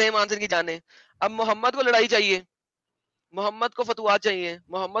اہل ایمان سے کی جانیں. اب محمد کو لڑائی چاہیے, محمد کو فتوحات چاہیے,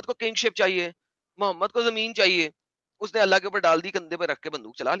 محمد کو کنگ شپ چاہیے, محمد کو زمین چاہیے. اس نے اللہ کے اوپر ڈال دی, کندھے پہ رکھ کے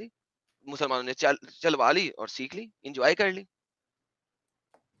بندوق چلا لی, مسلمانوں نے چلوا لی اور سیکھ لی, انجوائے کر لی.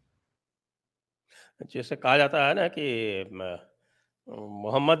 جیسے کہا جاتا ہے نا کہ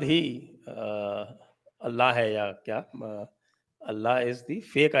محمد ہی اللہ ہے, یا کیا, اللہ is the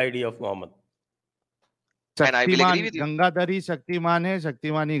fake ID of آف محمد. And I will agree Shaktimaan with you. Gangadhar ہی شکتیمان ہے,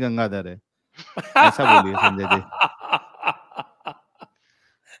 شکتیمان ہی گنگادھر ہے. ایسا بولیے سنجے جی.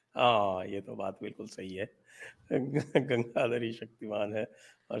 ہاں یہ تو بات بالکل صحیح ہے, گنگادھر ہی شکتیمان ہے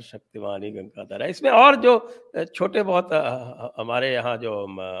اور شکتیمان ہی گنگادھر ہے. اس میں اور جو چھوٹے بہت ہمارے یہاں جو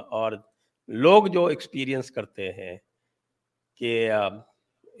اور لوگ جو ایکسپیرینس کرتے ہیں کہ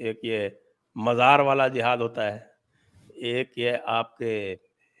ایک یہ مزار والا جہاد ہوتا ہے, ایک یہ آپ کے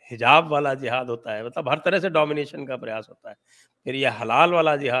حجاب والا جہاد ہوتا ہے, مطلب ہر طرح سے ڈومینیشن کا پریاس ہوتا ہے, پھر یہ حلال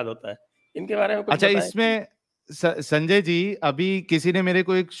والا جہاد ہوتا ہے. ان کے بارے میں کچھ اچھا بتائیں. اس میں سنجے جی, ابھی کسی نے میرے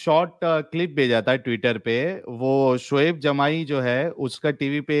کو ایک شارٹ کلپ بھیجا تھا ٹویٹر پہ. وہ شعیب جمائی جو ہے اس کا ٹی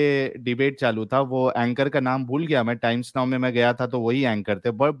وی پہ ڈیبیٹ چالو تھا. وہ اینکر کا نام بھول گیا میں, ٹائمز ناؤ میں گیا تھا تو وہی اینکر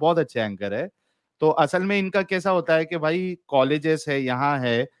تھے, بہت اچھے اینکر ہے. تو اصل میں ان کا کیسا ہوتا ہے کہ بھائی کالجز ہے,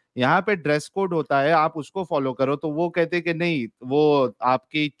 یہاں پہ ڈریس کوڈ ہوتا ہے, آپ اس کو فالو کرو. تو وہ کہتے کہ نہیں, وہ آپ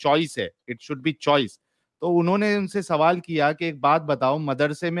کی چوائس ہے, اٹ شوڈ بی چوائس. تو انہوں نے ان سے سوال کیا کہ ایک بات بتاؤ,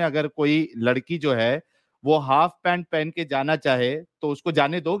 مدرسے میں اگر کوئی لڑکی جو ہے وہ ہاف پینٹ پہن کے جانا چاہے تو اس کو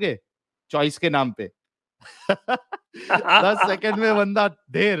جانے دو گے چوائس کے نام پہ؟ 10 سیکنڈ میں بندہ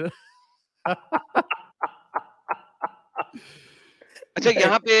ڈھیر. اچھا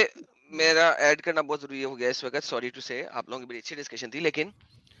یہاں پہ میرا ایڈ کرنا بہت ضروری ہو گیا اس وقت, سوری ٹو سے, آپ لوگوں کی بڑی اچھی ڈسکشن تھی, لیکن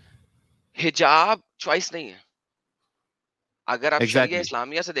حجاب چوائس نہیں ہے. اگر آپ شریعہ ایگزیکٹلی.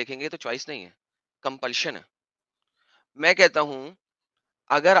 اسلامیہ سے دیکھیں گے تو چوائس نہیں ہے, کمپلشن ہے. میں کہتا ہوں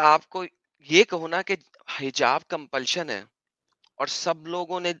اگر آپ کو یہ کہو نا کہ حجاب کمپلشن ہے اور سب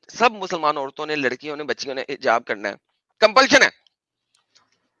لوگوں نے, سب مسلمان عورتوں نے, لڑکیوں نے, بچیوں نے حجاب کرنا ہے, کمپلشن ہے.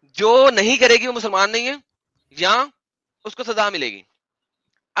 جو نہیں کرے گی وہ مسلمان نہیں ہے, یا اس کو سزا ملے گی.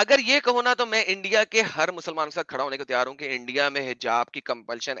 اگر یہ کہو نا تو میں انڈیا کے ہر مسلمان کے ساتھ کھڑا ہونے کو تیار ہوں کہ انڈیا میں حجاب کی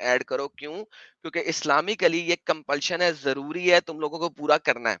کمپلشن ایڈ کرو. کیوں؟ کیونکہ اسلامکلی یہ کمپلشن ہے, ضروری ہے, تم لوگوں کو پورا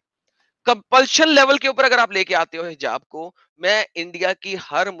کرنا ہے. کمپلشن لیول کے اوپر اگر آپ لے کے آتے ہو حجاب کو, میں انڈیا کی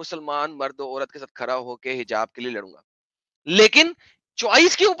ہر مسلمان مرد و عورت کے ساتھ کھڑا ہو کے حجاب کے لیے لڑوں گا, لیکن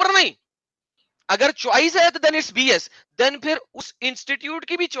چوائس کے اوپر نہیں. اگر چوائس ہے تو دین اٹس بی ایس, دین پھر اس انسٹیٹیوٹ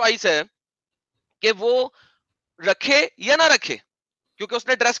کی بھی چوائس ہے کہ وہ رکھے یا نہ رکھے, کیونکہ اس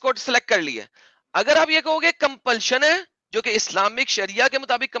نے ڈریس کوڈ سلیکٹ کر لیا. اگر آپ یہ کہو گے کمپلشن ہے, جو کہ اسلامک شریعہ کے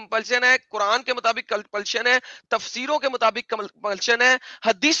مطابق کمپلشن ہے, قرآن کے مطابق کمپلشن ہے, تفسیروں کے مطابق کمپلشن ہے,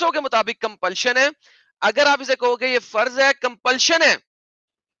 حدیثوں کے مطابق کمپلشن ہے, اگر آپ اسے کہو گے یہ فرض ہے, کمپلشن ہے,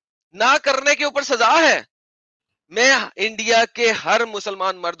 نہ کرنے کے اوپر سزا ہے, میں انڈیا کے ہر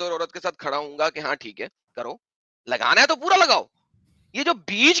مسلمان مرد اور عورت کے ساتھ کھڑا ہوں گا کہ ہاں ٹھیک ہے کرو, لگانا ہے تو پورا لگاؤ. یہ جو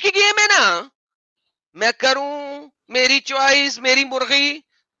بیچ کی گیم ہے نا, میں کروں, میری چوائس, میری مرغی,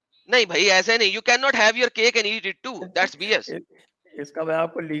 نہیں بھائی ایسے نہیں. You can not have your cake and at it to, that's B S. اس کا میں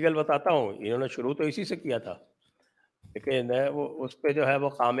آپ کو لیگل بتاتا ہوں, انہوں نے شروع تو اسی سے کیا تھا, لیکن وہ اس پہ جو ہے وہ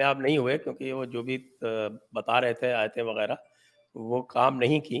کامیاب نہیں ہوئے, کیونکہ وہ جو بھی بتا رہے تھے آیتیں وغیرہ وہ کام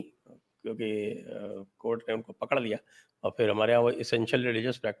نہیں کی, کیونکہ کورٹ نے ان کو پکڑ لیا. اور پھر ہمارے یہاں وہ اسینشیل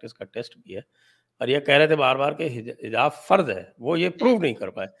ریلیجیس پریکٹس کا ٹیسٹ بھی ہے, اور یہ کہہ رہے تھے بار بار کہ حجاب فرض ہے, وہ یہ پروو نہیں کر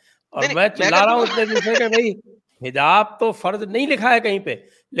پائے. اور میں چلا رہا ہوں اتنے دن سے کہ بھائی حجاب تو فرض نہیں لکھا ہے کہیں پہ,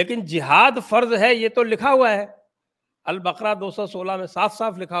 لیکن جہاد فرض ہے یہ تو لکھا ہوا ہے. البقرہ 216 میں صاف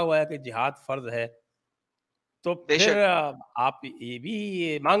صاف لکھا ہوا ہے کہ جہاد فرض ہے. تو پھر آپ یہ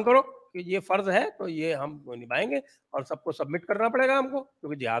بھی مانگ کرو کہ یہ فرض ہے تو یہ ہم نبھائیں گے, اور سب کو سبمٹ کرنا پڑے گا ہم کو,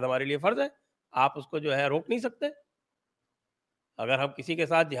 کیونکہ جہاد ہمارے لیے فرض ہے. آپ اس کو جو ہے روک نہیں سکتے. اگر ہم کسی کے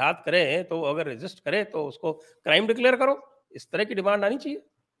ساتھ جہاد کریں تو اگر ریزسٹ کرے تو اس کو کرائم ڈکلیئر کرو. اس طرح کی ڈیمانڈ آنی چاہیے.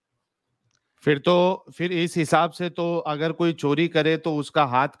 پھر اس حساب سے تو اگر کوئی چوری کرے تو اس کا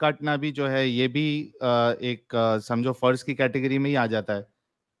ہاتھ کاٹنا بھی جو ہے یہ بھی ایک سمجھو فرض کی کیٹیگری میں ہی آ جاتا ہے.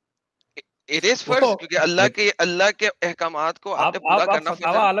 It is first, کیونکہ اللہ کے احکامات کو آپ نے پورا کرنا فرض ہے.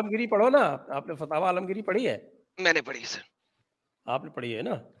 فتاوی عالمگیری پڑھو نا, آپ نے فتاوی عالمگیری پڑھی ہے؟ میں نے پڑھی سر. آپ نے پڑھی ہے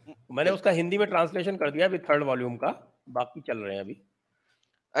نا؟ میں نے اس کا ہندی میں ٹرانسلیشن کر دیا ابھی 3rd والیوم کا, باقی چل رہے ہیں ابھی.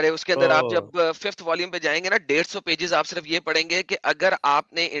 ارے اس کے اندر آپ جب 5th والیوم پہ جائیں گے نا, 150 پیجز آپ صرف یہ پڑھیں گے کہ اگر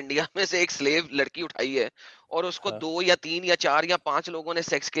آپ نے انڈیا میں سے ایک سلیو لڑکی اٹھائی ہے اور اس کو 2 یا 3 یا 4 یا 5 لوگوں نے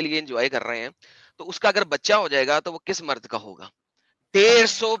سیکس کے لیے انجوائے کر رہے ہیں, تو اس کا اگر بچہ ہو جائے گا تو وہ کس مرد کا ہوگا.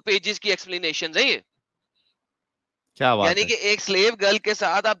 150 پیجز کی ایکسپلینیشن ہے یہ. یعنی کہ ایک سلیو گرل کے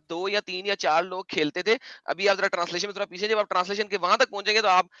ساتھ آپ 2 یا 3 یا 4 لوگ کھیلتے تھے. ابھی آپ ذرا ٹرانسلیشن میں تھوڑا پیچھے, جب آپ ٹرانسلیشن کے وہاں تک پہنچیں گے تو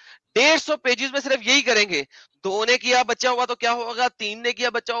آپ 150 پیجز میں صرف یہی کریں گے. 2 نے کیا بچہ ہوا تو کیا ہوگا, 3 نے کیا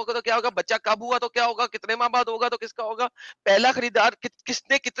بچہ ہوگا تو کیا ہوگا, بچہ کب ہوا تو کیا ہوگا, کتنے ماہ بعد ہوگا تو کس کا ہوگا, پہلا خریدار کس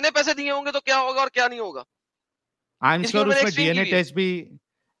نے کتنے پیسے دیے ہوں گے تو کیا ہوگا اور کیا نہیں ہوگا. اس میں ڈی این اے ٹیسٹ بھی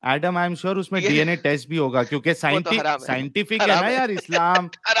ایڈم, آئی ایم شیور اس میں ڈی این اے ٹیسٹ بھی ہوگا, کیونکہ سائنٹیفک ہے نا یار.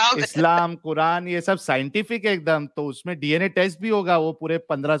 اسلام قرآن یہ سب سائنٹیفک ہے ایک دم, تو اس میں ڈی این اے ٹیسٹ بھی ہوگا. وہ پورے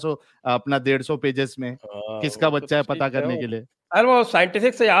 1500 اپنا 150 پیجز میں کس کا بچہ ہے پتا کرنے کے لیے. ارے وہ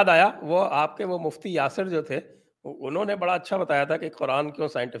سائنٹیفک سے یاد آیا, وہ آپ کے وہ مفتی یاسر جو تھے, انہوں نے بڑا اچھا بتایا تھا کہ قرآن کیوں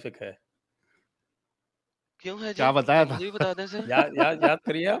سائنٹیفک ہے. کیوں ہے کیا بتایا تھا؟ یاد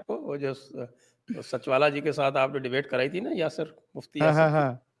کریے آپ کو, وہ جو سچوالا جی کے ساتھ آپ نے ڈیبیٹ کرائی تھی نا, یاسر, مفتی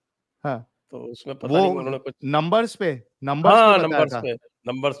یاسر, تو اس میں پتہ نہیں انہوں نے کچھ نمبرز پہ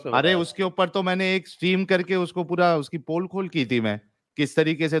ارے اس کے اوپر تو میں نے ایک سٹریم کر کے اس کو پورا اس کی پول کھول کی تھی, میں کس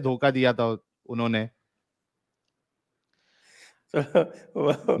طریقے سے دھوکہ دیا تھا انہوں نے.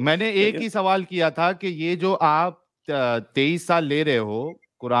 میں نے ایک ہی سوال کیا تھا کہ یہ جو آپ 23 سال لے رہے ہو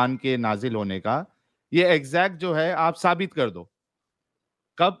قرآن کے نازل ہونے کا, یہ ایگزیکٹ جو ہے آپ ثابت کر دو,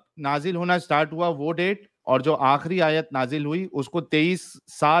 کب نازل ہونا سٹارٹ ہوا وہ ڈیٹ, اور جو آخری آیت نازل ہوئی اس کو 23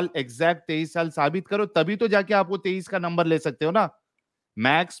 سال ایگزیکٹ 23 سال ثابت کرو, تبھی تو جا کے آپ کو 23 کا نمبر لے سکتے ہو نا.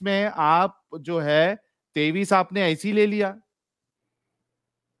 میکس میں آپ جو ہے 23 آپ نے ایسی لے لیا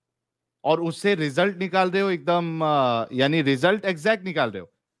اور اس سے ریزلٹ نکال رہے ہو ایک دم, یعنی ریزلٹ ایگزیکٹ نکال رہے ہو,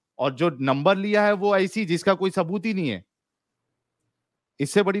 اور جو نمبر لیا ہے وہ ایسی جس کا کوئی ثبوت ہی نہیں ہے.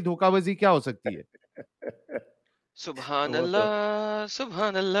 اس سے بڑی دھوکہ بازی کیا ہو سکتی ہے؟ سبحان اللہ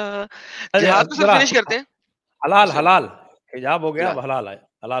سبحان اللہ. جہاد کو صرف فنش کرتے ہیں. حلال حجاب ہو گیا, اب حلال ہے,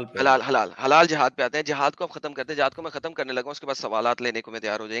 حلال جہاد پہ آتے ہیں. جہاد کو اب ختم کرتے ہیں. جہاد کو میں ختم کرنے لگا ہوں, اس کے بعد سوالات لینے کو میں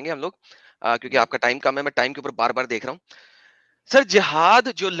تیار ہو جائیں گے ہم لوگ, کیونکہ آپ کا ٹائم کم ہے. میں ٹائم کے اوپر بار بار دیکھ رہا ہوں. سر جہاد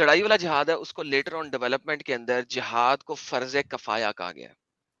جو لڑائی والا جہاد ہے, اس کو لیٹر آن ڈیولپمنٹ کے اندر جہاد کو فرض کفایہ کہا گیا ہے.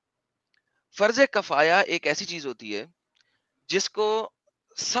 فرض کفایہ ایک ایسی چیز ہوتی ہے جس کو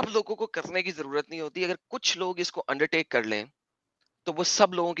سب لوگوں کو کرنے کی ضرورت نہیں ہوتی. اگر کچھ لوگ اس کو انڈرٹیک کر لیں تو وہ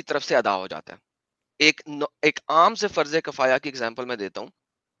سب لوگوں کی طرف سے ادا ہو جاتا ہے. ایک عام سے فرض کفایہ کی اگزامپل میں دیتا ہوں.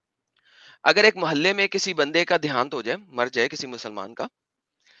 اگر ایک محلے میں کسی بندے کا دیہانت ہو جائے, مر جائے کسی مسلمان کا,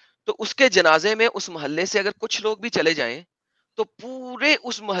 تو اس کے جنازے میں اس محلے سے اگر کچھ لوگ بھی چلے جائیں تو پورے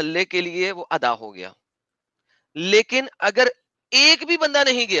اس محلے کے لیے وہ ادا ہو گیا. لیکن اگر ایک بھی بندہ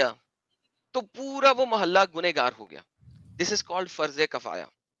نہیں گیا تو پورا وہ محلہ گنہگار ہو گیا. دس از کالڈ فرض کفایہ.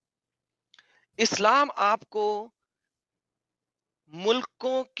 اسلام آپ کو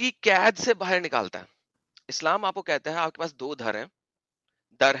ملکوں کی قید سے باہر نکالتا ہے. اسلام آپ کو کہتا ہے آپ کے پاس دو در ہیں.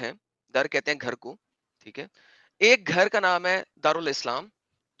 در کہتے ہیں گھر کو, ٹھیک ہے. ایک گھر کا نام ہے دارالاسلام,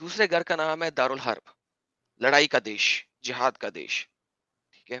 دوسرے گھر کا نام ہے دارالحرب, لڑائی کا دیش, جہاد کا دیش,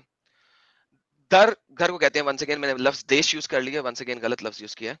 ٹھیک ہے. گھر کو کہتے ہیں, ونس اگین میں نے لفظ دیش یوز کر لیا, ونس اگین غلط لفظ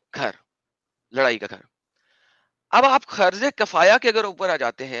یوز کیا, گھر, لڑائی کا گھر. اب آپ فرض کفایہ کے اگر اوپر آ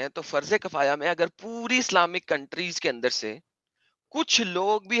جاتے ہیں تو فرض کفایہ میں اگر پوری اسلامک کنٹریز کے اندر سے کچھ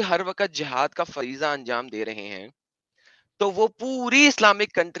لوگ بھی ہر وقت جہاد کا فریضہ انجام دے رہے ہیں تو وہ پوری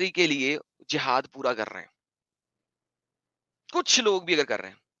اسلامک کنٹری کے لیے جہاد پورا کر رہے ہیں. کچھ لوگ بھی اگر کر رہے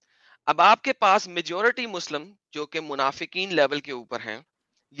ہیں. اب آپ کے پاس میجورٹی مسلم جو کہ منافقین لیول کے اوپر ہیں,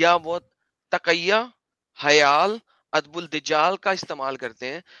 یا وہ تقیہ, حیال, ادب الدجال کا استعمال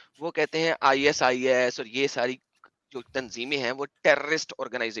کرتے ہیں, وہ کہتے ہیں IS اور یہ ساری جو تنظیمیں ہیں وہ ٹیررسٹ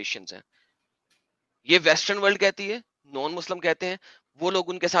آرگنائزیشنز ہیں. یہ ویسٹرن ورلڈ کہتی ہے, نان مسلم کہتے ہیں, وہ لوگ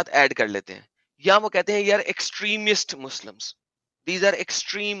ان کے ساتھ ایڈ کر لیتے ہیں, یا وہ کہتے ہیں یار extremist Muslims, these are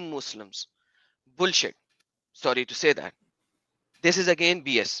extreme Muslims. Bullshit, sorry to say that, this is again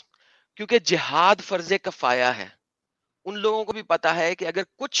BS. کیونکہ جہاد فرض کفایہ ہے. ان لوگوں کو بھی پتا ہے کہ اگر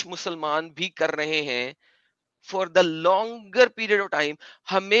کچھ مسلمان بھی کر رہے ہیں for the longer period of time,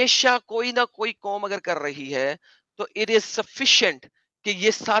 ہمیشہ کوئی نہ کوئی قوم اگر کر رہی ہے تو اٹ از سفیشینٹ کہ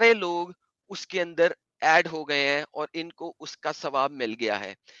یہ سارے لوگ اس کے اندر ایڈ ہو گئے ہیں اور ان کو اس کا ثواب مل گیا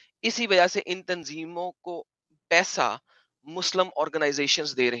ہے. اسی وجہ سے ان تنظیموں کو پیسہ مسلم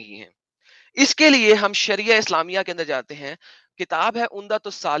آرگنائزیشنز دے رہی ہیں. اس کے لیے ہم شریعہ اسلامیہ کے اندر جاتے ہیں. کتاب ہے عمدۃ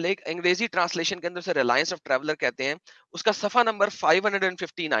السالک, انگریزی ٹرانسلیشن کے اندر سے ریلائنس آف ٹریولر کہتے ہیں. اس کا صفحہ نمبر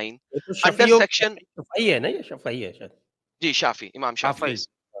 559 یہ تو انڈر شفیع سیکشن, شفعی ہے نا, یہ شفعی ہے شاید, جی شافی, امام شافی, شافعی. جی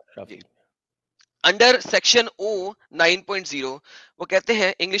شافعی. انڈر سیکشن O 9.0 وہ کہتے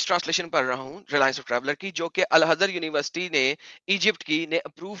ہیں, انگلش ٹرانسلیشن پڑھ رہا ہوں ریلائنس آف ٹریولر کی, جو کہ الازہر یونیورسٹی نے ایجپٹ کی نے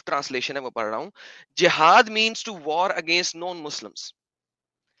اپروو ٹرانسلیشن ہے, وہ پڑھ رہا ہوں. جہاد means to war against non Muslims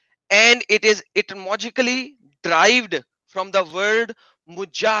and it is etymologically derived from the word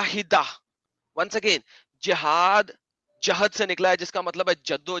مجاہدہ. once again, جہاد جہد سے نکلا ہے جس کا مطلب ہے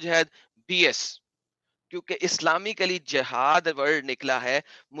جدوجہد, BS. کیونکہ اسلامically جہاد ورڈ نکلا ہے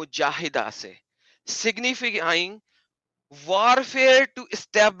مجاہدہ سے, signifying warfare to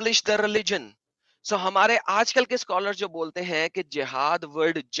establish the religion. So ہمارے آج کل کے اسکالر جو بولتے ہیں کہ جہاد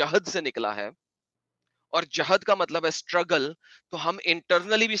ورڈ جہد سے نکلا ہے اور جہاد کا مطلب ہے اسٹرگل, تو ہم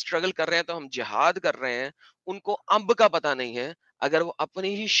انٹرنلی بھی اسٹرگل کر رہے ہیں تو ہم جہاد کر رہے ہیں. ان کو امب کا پتہ نہیں ہے. اگر وہ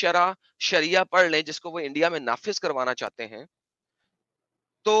اپنی ہی شریعہ پڑھ لیں جس کو وہ انڈیا میں نافذ کروانا چاہتے ہیں,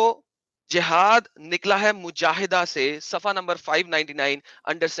 تو جہاد نکلا ہے مجاہدہ سے, صفحہ نمبر 599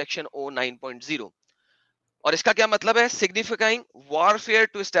 انڈر سیکشن O 9.0. اور اس کا کیا مطلب ہے؟ signifying warfare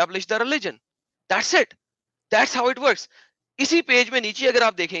to establish the religion. That's it. That's how it works. اسی پیج میں نیچے اگر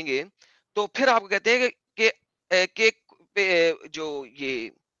آپ دیکھیں گے تو پھر آپ کو کہتے ہیں کہ جو یہ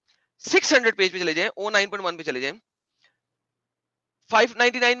 600 پیج پہ چلے جائیں, O 9.1 پہ چلے جائیں,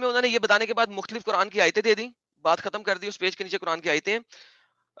 599 میں انہوں نے یہ بتانے کے بعد مختلف قرآن کی آیتیں دے دی, بات ختم کر دی. اس پیج کے نیچے قرآن کی آیتیں,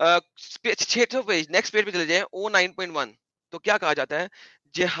 600 پیج نیکسٹ پیج پہ چلے جائیں, O 9.1, تو کیا کہا جاتا ہے؟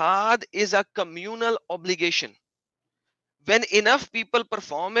 جہاد is a communal obligation. When enough people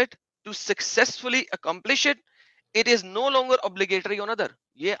perform it to successfully accomplish it, it is no longer obligatory on other.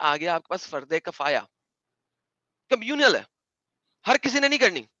 یہ آگے آپ کے پاس فرض کفایہ کمیونل ہے, ہر کسی نے نہیں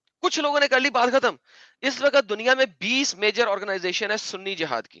کرنی, کچھ لوگوں نے کر لی, بات ختم. اس وقت دنیا میں 20 میجر آرگنائزیشن ہے سنی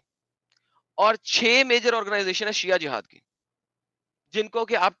جہاد کی, اور 6 میجر آرگنائزیشن ہے شیعہ جہاد کی, جن کو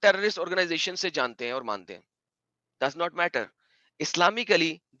کہ آپ ٹیررسٹ آرگنائزیشن سے جانتے ہیں اور مانتے ہیں. Does not matter.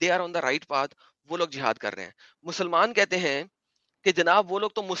 Islamically they are on the right path. وہ لوگ جہاد کر رہے ہیں. مسلمان کہتے ہیں کہ جناب وہ لوگ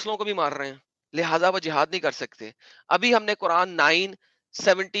تو مسلموں کو بھی مار رہے ہیں, لہٰذا وہ جہاد نہیں کر سکتے. ابھی ہم نے قرآن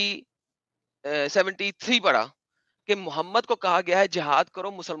 9:73 پڑھا کہ محمد کو کہا گیا ہے جہاد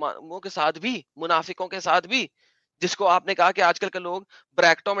کرو مسلمانوں کے ساتھ بھی, منافقوں کے ساتھ بھی, جس کو آپ نے کہا کہ آج کل کے لوگ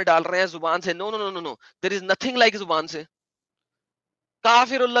بریکٹوں میں ڈال رہے ہیں زبان سے. نو نو نو نو, دیر از نتھنگ لائک زبان سے.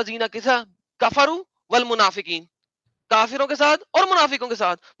 کافر اللہ زینہ کسا کفروا والمنافقین, کافروں کے ساتھ اور منافقوں کے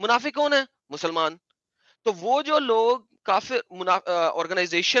ساتھ. منافق کون ہے؟ مسلمان. تو وہ جو لوگ کافر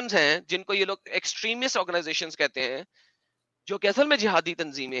آرگنائزیشنز ہیں جن کو یہ لوگ ایکسٹریمسٹ آرگنائزیشنز کہتے ہیں, جو کہ اصل میں جہادی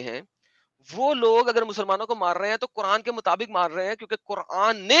تنظیمیں ہیں, وہ لوگ اگر مسلمانوں کو مار رہے ہیں تو قرآن کے مطابق مار رہے ہیں, کیونکہ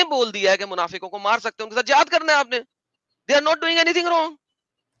قرآن نے بول دیا ہے کہ منافقوں کو مار سکتے ہیں, ان کے ساتھ جہاد کرنا ہے آپ نے. They are not doing anything wrong.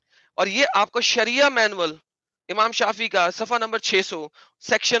 اور یہ آپ کو شریعہ مینول امام شافی کا صفحہ نمبر 600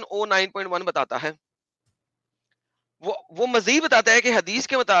 سیکشن 09.1 بتاتا ہے. وہ مزید بتاتا ہے کہ حدیث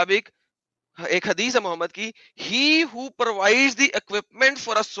کے مطابق, ایک حدیث ہے محمد کی, he who provides the equipment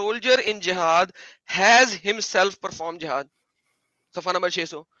for a soldier in jihad has himself performed jihad. صفحہ نمبر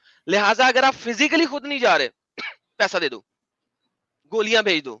 600. لہٰذا اگر آپ فزیکلی خود نہیں جا رہے, پیسہ دے دو, گولیاں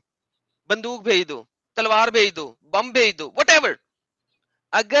بھیج دو, بندوق بھیج دو, تلوار بھیج دو, بم بھیج دو, وٹ ایور.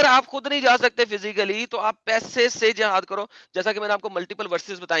 اگر آپ خود نہیں جا سکتے فزیکلی تو آپ پیسے سے جہاد کرو, جیسا کہ میں نے آپ کو ملٹیپل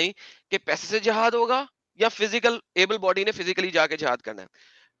ورسز بتائیں کہ پیسے سے جہاد ہوگا یا فزیکل ایبل باڈی نے فزیکلی جا کے جہاد کرنا ہے.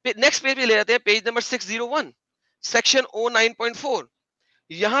 نیکسٹ پیج پہ لے جاتے ہیں, پیج نمبر 601 سیکشن 09.4.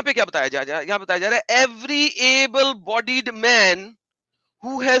 یہاں پہ کیا بتایا جا رہا ہے؟ یہاں بتایا جا رہا ہے every able bodied man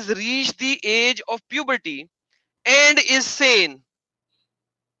who has reached the age of puberty and is sane,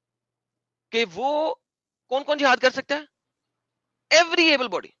 کہ وہ کون کون جہاد کر سکتا ہے؟ ایوری ایبل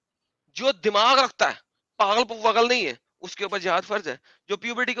باڈی, جو دماغ رکھتا ہے, پاگل پاگل نہیں ہے, اس کے اوپر جہاد فرض ہے, جو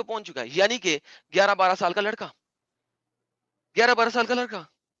پیوبرٹی کو پہنچ چکا ہے, یعنی کہ 11-12 سال کا لڑکا, 11-12 سال کا لڑکا,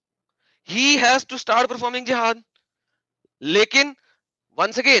 he has to start performing جہاد. لیکن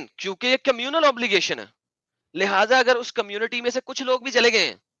once again کیونکہ یہ کمیونل obligation ہے, لہٰذا اگر اس کمیونٹی میں سے کچھ لوگ بھی چلے گئے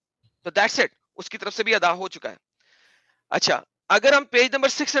ہیں تو that's it, اس کی طرف سے بھی ادا ہو چکا ہے. اچھا, اگر ہم پیج نمبر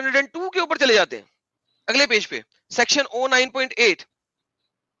 602 کے اوپر چلے جاتے ہیں, اگلے پیج پہ سیکشن 09.8,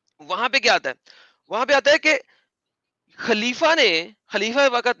 وہاں پہ کیا آتا ہے؟ وہاں پہ آتا ہے کہ خلیفہ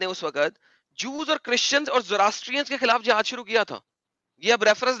وقت نے اس وقت جوز اور کرسچنز اور زوراسٹرینز کے خلاف جہاد شروع کیا تھا. یہ اب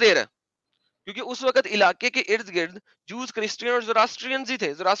ریفرنس دے رہا ہے کیونکہ اس وقت علاقے کے ارد گرد جوز, کرسچین اور زوراسٹرینز ہی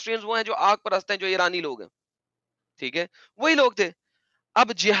تھے. زوراسٹرینز وہ ہیں جو آگ پرست ہیں, جو ایرانی لوگ ہیں, ٹھیک ہے, وہی لوگ تھے.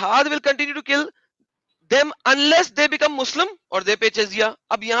 اب جہاد will continue to kill them unless they become Muslim اور they pay جزیہ.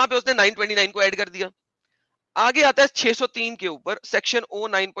 اب یہاں پہ اس نے 929 کو ایڈ کر دیا. آگے آتا ہے 603 کے اوپر سیکشن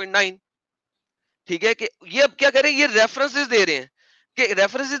 09.9, ٹھیک ہے, کہ یہ اب کیا کریں, یہ ریفرنسز دے رہے ہیں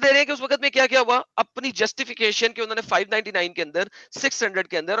کہ اس وقت میں کیا کیا ہوا, اپنی جسٹیفیکیشن کہ انہوں نے 599 کے اندر, 600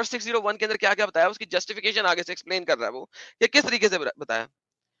 کے اندر اور 601 کے اندر کیا کیا بتایا, اس کی جسٹیفیکیشن آگے سے ایکسپلین کر رہا ہے وہ کہ کس طریقے سے بتایا.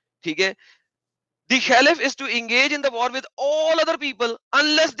 ٹھیک ہے, the Khalif is to engage in the war with all other people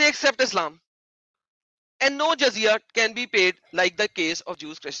unless they accept Islam and no jizya can be paid like the case of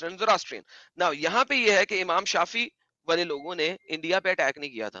Jews, Christians and Zoroastrian. Now یہاں پہ یہ ہے کہ امام شافی والے لوگوں نے India پہ اٹیک نہیں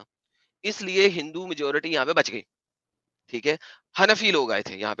کیا تھا, اس لیے ہندو میجورٹی یہاں پہ بچ گئی. ٹھیک ہے, حنفی لوگ آئے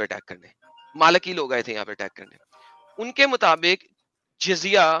تھے یہاں پہ اٹیک کرنے, مالکی لوگ آئے تھے یہاں پہ اٹیک کرنے. ان کے مطابق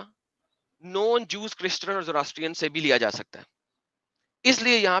جزیہ نون جوز, کرسچن اور زوراسٹرین سے بھی لیا جا سکتا ہے, اس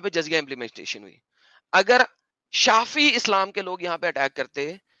لیے یہاں پہ جزیہ امپلیمنٹیشن ہوئی. اگر شافی اسلام کے لوگ یہاں پہ اٹیک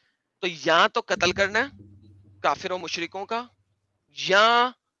کرتے تو یا تو قتل کرنا ہے کافروں مشرکوں کا, یا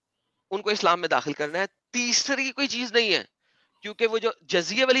ان کو اسلام میں داخل کرنا ہے. تیسری کوئی چیز نہیں ہے, کیونکہ وہ جو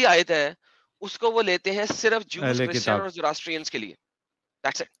جزیہ والی آیت ہے اس کو وہ لیتے ہیں صرف جوز, کرسچن اور زوراسٹرینز کے لیے.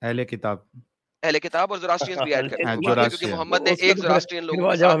 اہل کتاب, اہل کتاب اور زوراسٹرینز بھی ایڈ کر دیں, کیونکہ محمد نے اس ایک وقت زوراسٹرین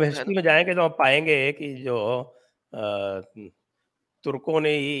لوگوں کے جب ہم ساتھ ہسٹری میں جائیں گے تو ہم پائیں گے کہ جو ترکوں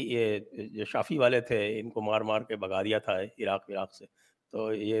نے ہی یہ جو شافی والے تھے ان کو مار مار کے بھگا دیا تھا عراق سے.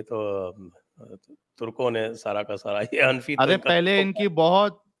 تو یہ تو ترکوں نے سارا کا سارا یہ حنفی. ارے پہلے ان کی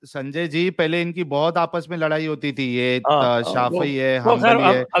بہت, سنجے جی, پہلے ان کی بہت آپس میں لڑائی ہوتی تھی, یہ شافعی ہے, حنبلی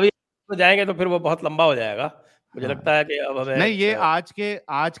ہے. ابھی جائیں گے تو پھر وہ بہت لمبا ہو جائے گا. مجھے لگتا ہے کہ اب ہمیں نہیں, یہ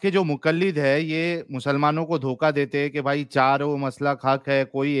آج کے جو مقلد ہے یہ مسلمانوں کو دھوکہ دیتے ہیں کہ بھائی چاروں مسلک حق ہے,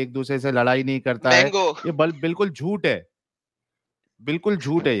 کوئی ایک دوسرے سے لڑائی نہیں کرتا ہے. یہ بالکل جھوٹ ہے, بالکل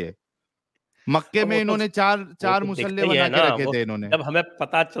جھوٹ ہے. یہ مکے میں انہوں نے چار مسلح بنا کے رکھے تھے انہوں نے. جب ہمیں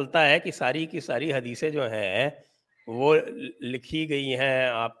پتا چلتا ہے کہ ساری کی ساری حدیثیں جو ہیں وہ لکھی گئی ہیں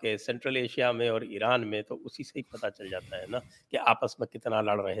آپ کے سینٹرل ایشیا میں اور ایران میں, تو اسی سے ہی پتہ چل جاتا ہے نا کہ آپس میں کتنا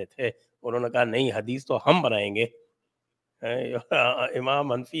لڑ رہے تھے. انہوں نے کہا نہیں, حدیث تو ہم بنائیں گے.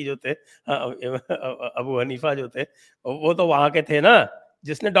 امام حنفی جو تھے, ابو حنیفہ جو تھے, وہ تو وہاں کے تھے نا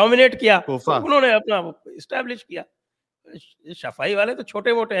جس نے ڈومینیٹ کیا, انہوں نے اپنا اسٹیبلش کیا. شفائی والے تو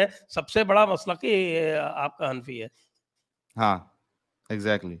چھوٹے موٹے ہیں, سب سے بڑا مسلک ہی آپ کا حنفی ہے. ہاں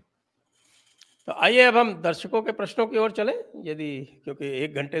ایگزیکٹلی. تو آئیے اب ہم درشکوں کے پرشنوں کی اور چلیں, کیونکہ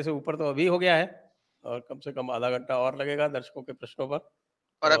 1 گھنٹے سے اوپر تو ابھی ہو گیا ہے اور کم سے کم آدھا گھنٹہ اور لگے گا درشکوں کے پرشنوں پر.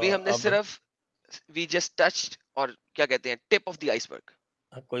 اور ابھی ہم نے صرف we just touched, اور کیا کہتے ہیں, ٹپ آف دی آئس برگ.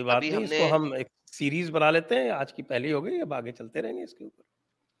 کوئی بات نہیں, اس کو ہم ایک سیریز بنا لیتے ہیں. آج کی پہلی ہو گئی, اب آگے چلتے رہیں گے اس کے اوپر.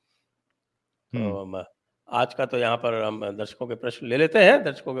 تو آج کا تو یہاں پر ہم درشکوں کے پرشن لے لیتے ہیں.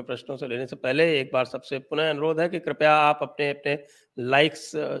 درشکوں کے پرشنوں سے لینے سے پہلے ایک بار سب سے پنہ انورودھ ہے کہ کرپیا آپ اپنے اپنے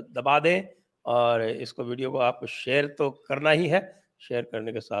لائکس دبا دیں, اور اس کو ویڈیو کو آپ کو شیئر تو کرنا ہی ہے. شیئر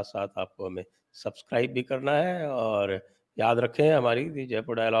کرنے کے ساتھ ساتھ آپ کو ہمیں سبسکرائب بھی کرنا ہے. اور یاد رکھیں ہماری دی جے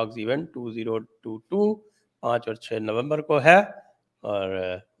پور ڈائلاگز ایونٹ 2022 5 اور 6 نومبر کو ہے, اور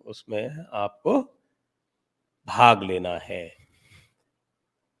اس میں آپ کو بھاگ لینا ہے.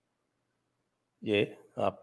 یہ آپ